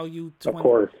 How you 20, of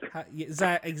course,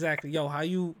 exactly. Yo, how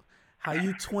you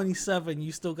 27,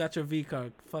 you still got your V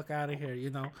card? Fuck out of here,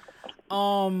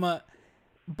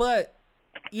 But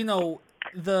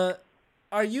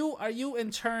are you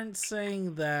in turn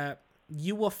saying that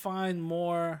you will find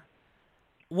more?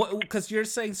 Because you're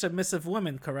saying submissive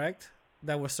women, correct?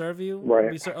 That will serve you,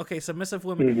 right? Okay, submissive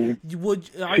women. She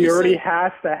already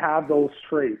has to have those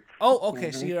traits. Oh,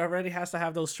 okay. She already has to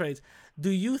have those traits. Do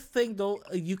you think though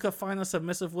you could find a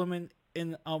submissive woman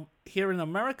in here in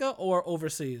America or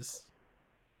overseas?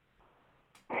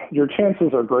 Your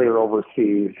chances are greater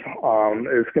overseas.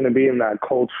 It's going to be in that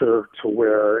culture to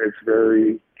where it's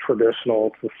very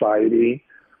traditional society.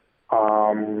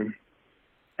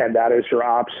 And that is your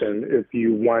option if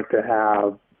you want to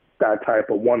have that type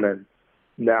of woman.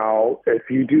 Now, if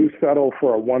you do settle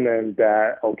for a woman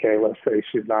that, okay, let's say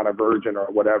she's not a virgin or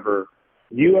whatever,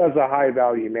 you as a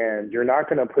high-value man, you're not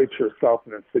going to put yourself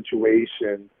in a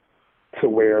situation to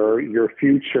where your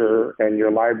future and your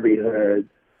livelihood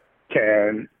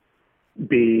can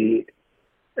be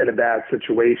in a bad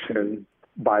situation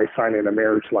by signing a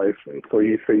marriage license. So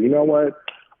you say, you know what,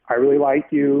 I really like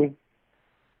you.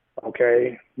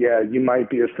 Okay, yeah, you might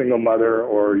be a single mother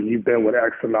or you've been with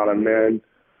X amount of men,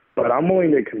 but I'm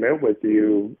willing to commit with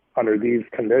you under these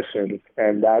conditions,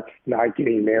 and that's not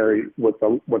getting married with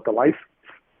the license.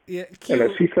 Yeah, And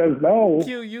if Q, she says no,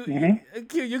 Q, you, mhm,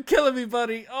 Q, you killing me,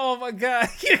 buddy. Oh my god,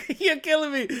 you're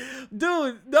killing me,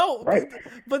 dude. No, right?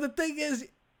 but the thing is,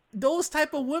 those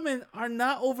type of women are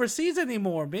not overseas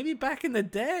anymore. Maybe back in the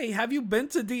day. Have you been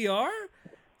to DR?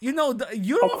 You know,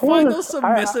 you Of don't find course, those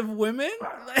submissive women.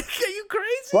 Like, are you but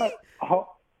crazy?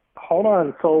 hold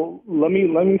on. So let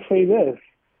me say this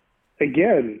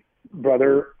again,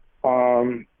 brother.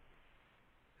 Um,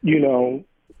 you know,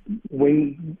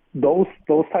 when those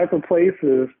type of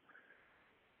places,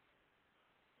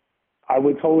 I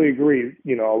would totally agree.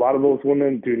 You know, a lot of those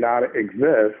women do not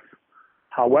exist.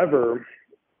 However,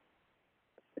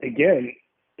 again,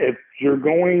 if you're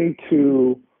going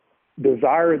to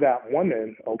desire that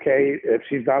woman, okay, if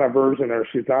she's not a virgin or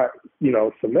she's not,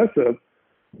 submissive,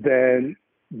 then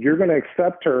you're going to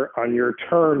accept her on your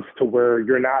terms to where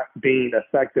you're not being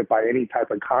affected by any type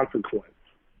of consequence.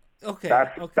 Okay,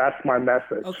 That's my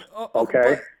message. okay,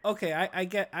 Okay. but okay,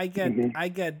 Hmm. I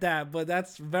get that, but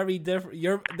that's very different.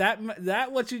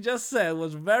 That what you just said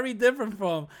was very different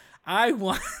from I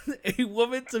want a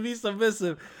woman to be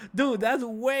submissive, dude.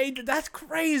 That's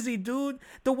crazy, dude.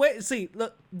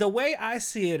 Look, the way I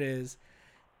see it is,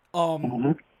 um,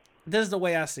 Hmm. this is the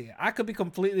way I see it. I could be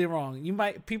completely wrong.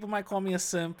 People might call me a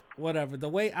simp, whatever. The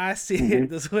way I see Hmm. it,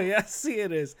 this way I see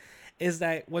it is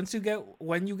that when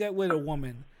you get with a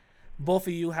woman, both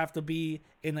of you have to be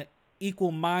in an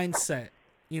equal mindset.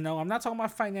 I'm not talking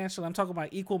about financial. I'm talking about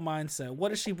equal mindset.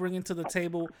 What is she bringing to the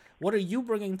table? What are you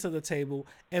bringing to the table?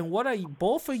 And what are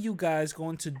both of you guys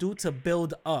going to do to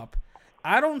build up?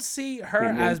 I don't see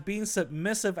her Hmm. as being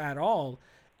submissive at all.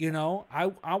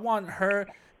 I want her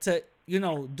to,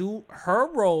 do her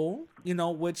role,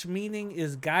 which meaning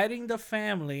is guiding the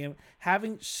family and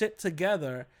having shit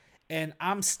together. And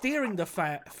I'm steering the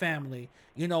family.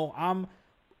 I'm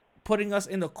putting us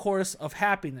in the course of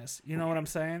happiness. You know what I'm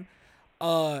saying?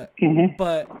 Uh, Hmm.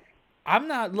 but I'm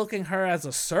not looking her as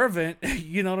a servant.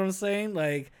 You know what I'm saying?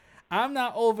 Like, I'm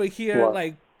not over here What?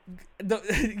 like,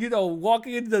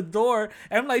 walking in the door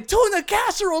and I'm like, tuna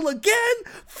casserole again?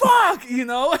 Fuck,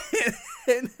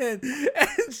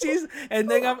 and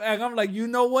then I'm like, you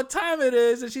know what time it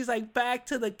is? And she's like, back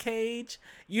to the cage.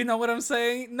 You know what I'm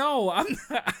saying? No, I'm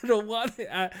not, I don't want it.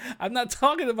 I'm not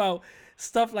talking about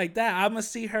stuff like that. I'm gonna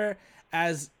see her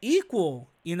as equal.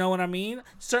 You know what I mean? Hmm.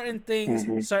 Certain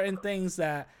things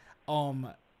that um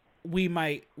we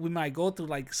might go through,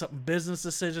 like some business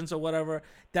decisions or whatever.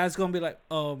 That's gonna be like,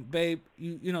 babe,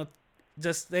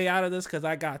 just stay out of this because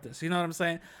I got this. You know what I'm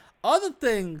saying? Other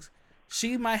things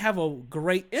she might have a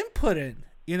great input in.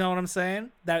 You know what I'm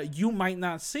saying? That you might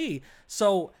not see.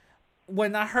 So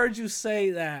when I heard you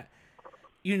say that,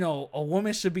 a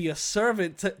woman should be a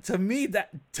servant, to me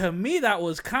that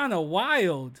was kind of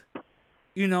wild.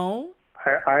 You know?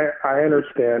 I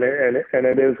understand it, and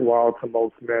it is wild to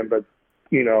most men, but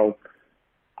you know,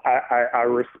 I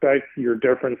respect your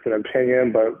difference in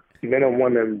opinion, but men and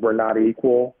women were not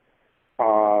equal.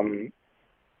 Um,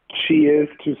 she is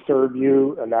to serve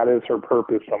you, and that is her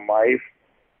purpose in life.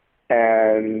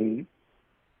 And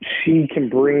she can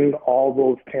bring all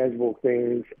those tangible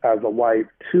things as a wife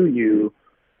to you,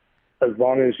 as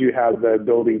long as you have the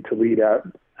ability to lead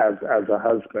as a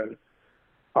husband.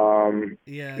 Yeah,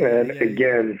 yeah, And yeah, yeah.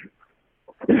 again,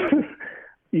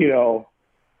 you know,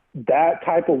 that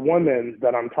type of woman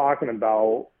that I'm talking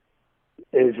about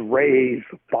is raised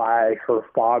by her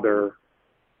father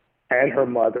and her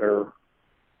mother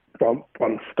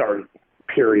from start,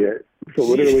 period. So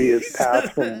literally it's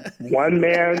passed from Jesus. one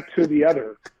man to the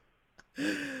other.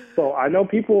 So I know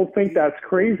people think that's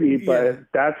crazy, Yeah.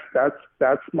 but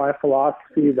that's my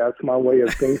philosophy. That's my way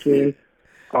of thinking.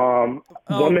 Woman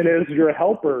Um. is your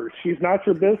helper. She's not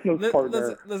your business Listen.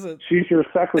 partner. Listen. She's your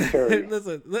secretary.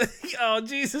 Listen. Oh,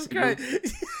 Jesus Hmm.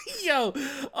 Christ. Yo.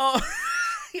 Oh.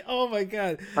 Oh my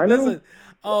God. I know.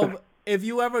 Listen. If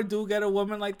you ever do get a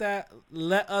woman like that,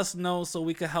 let us know so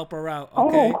we can help her out. Oh,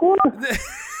 Okay.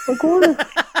 of course.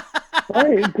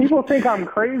 Right. People think I'm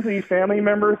crazy, family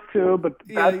members too, but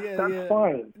Yeah, that's yeah, that's yeah.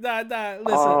 fine. Nah.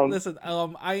 Listen, Um, listen.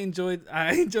 I enjoyed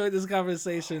this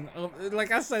conversation.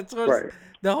 Like I said, towards right.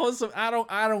 the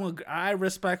whole, I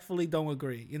respectfully don't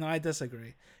agree. I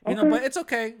disagree. Okay. But it's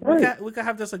okay. Right. We can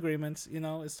have disagreements.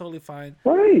 It's totally fine.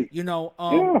 Right.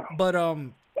 Yeah. But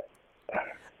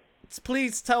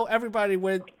please tell everybody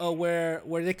where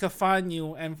they could find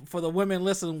you, and for the women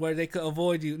listen, where they could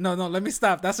avoid you. No, let me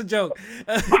stop. That's a joke.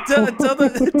 Tell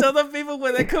the people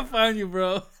where they could find you,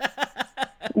 bro.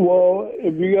 Well,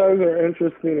 if you guys are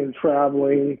interested in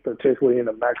traveling, particularly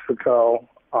into Mexico,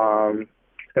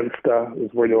 and stuff, is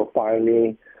where you'll find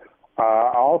me.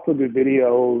 I also do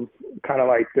videos kind of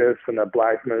like this in the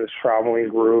Black Men's Traveling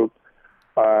group.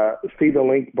 See the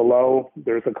link below.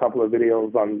 There's a couple of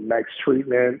videos on next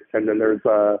treatment, and then there's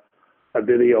a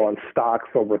video on stocks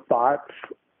over thoughts.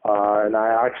 And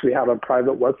I actually have a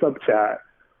private WhatsApp chat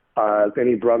if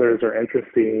any brothers are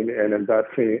interested in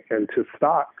investing into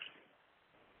stocks.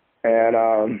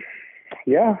 And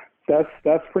yeah,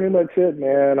 that's pretty much it,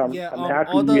 man. I'm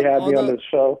happy you had me on the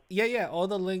show. Yeah. All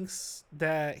the links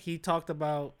that he talked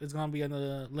about is gonna be in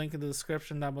the link in the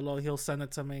description down below. He'll send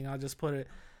it to me, and I'll just put it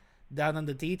down in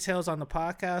the details on the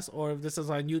podcast, or if this is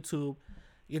on YouTube,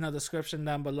 description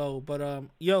down below. But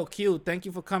yo, Q, thank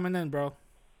you for coming in, bro.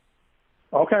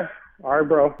 Okay. All right,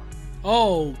 bro.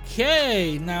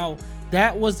 Okay. Now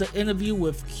that was the interview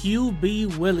with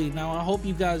QBwillie. Now I hope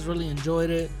you guys really enjoyed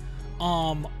it.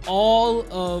 All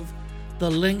of the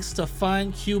links to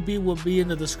find QB will be in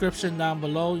the description down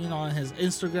below, on his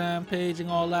Instagram page and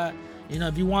all that.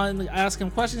 If you want to ask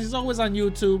him questions, he's always on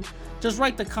YouTube. Just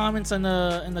write the comments in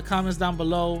the comments down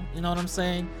below. You know what I'm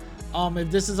saying?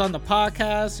 If this is on the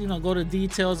podcast, go to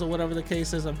details or whatever the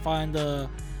case is and find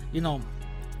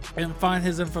and find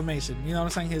his information. You know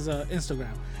what I'm saying? His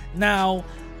Instagram. Now,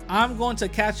 I'm going to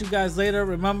catch you guys later.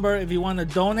 Remember, if you want to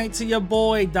donate to your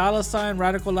boy,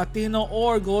 $Radical Latino,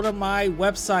 or go to my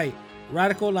website,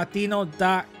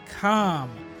 radicallatino.com,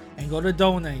 and go to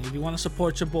donate if you want to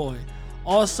support your boy.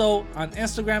 Also, on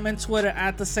Instagram and Twitter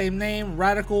at the same name,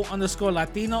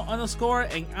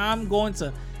 Radical_Latino_, and I'm going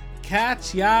to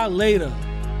catch y'all later.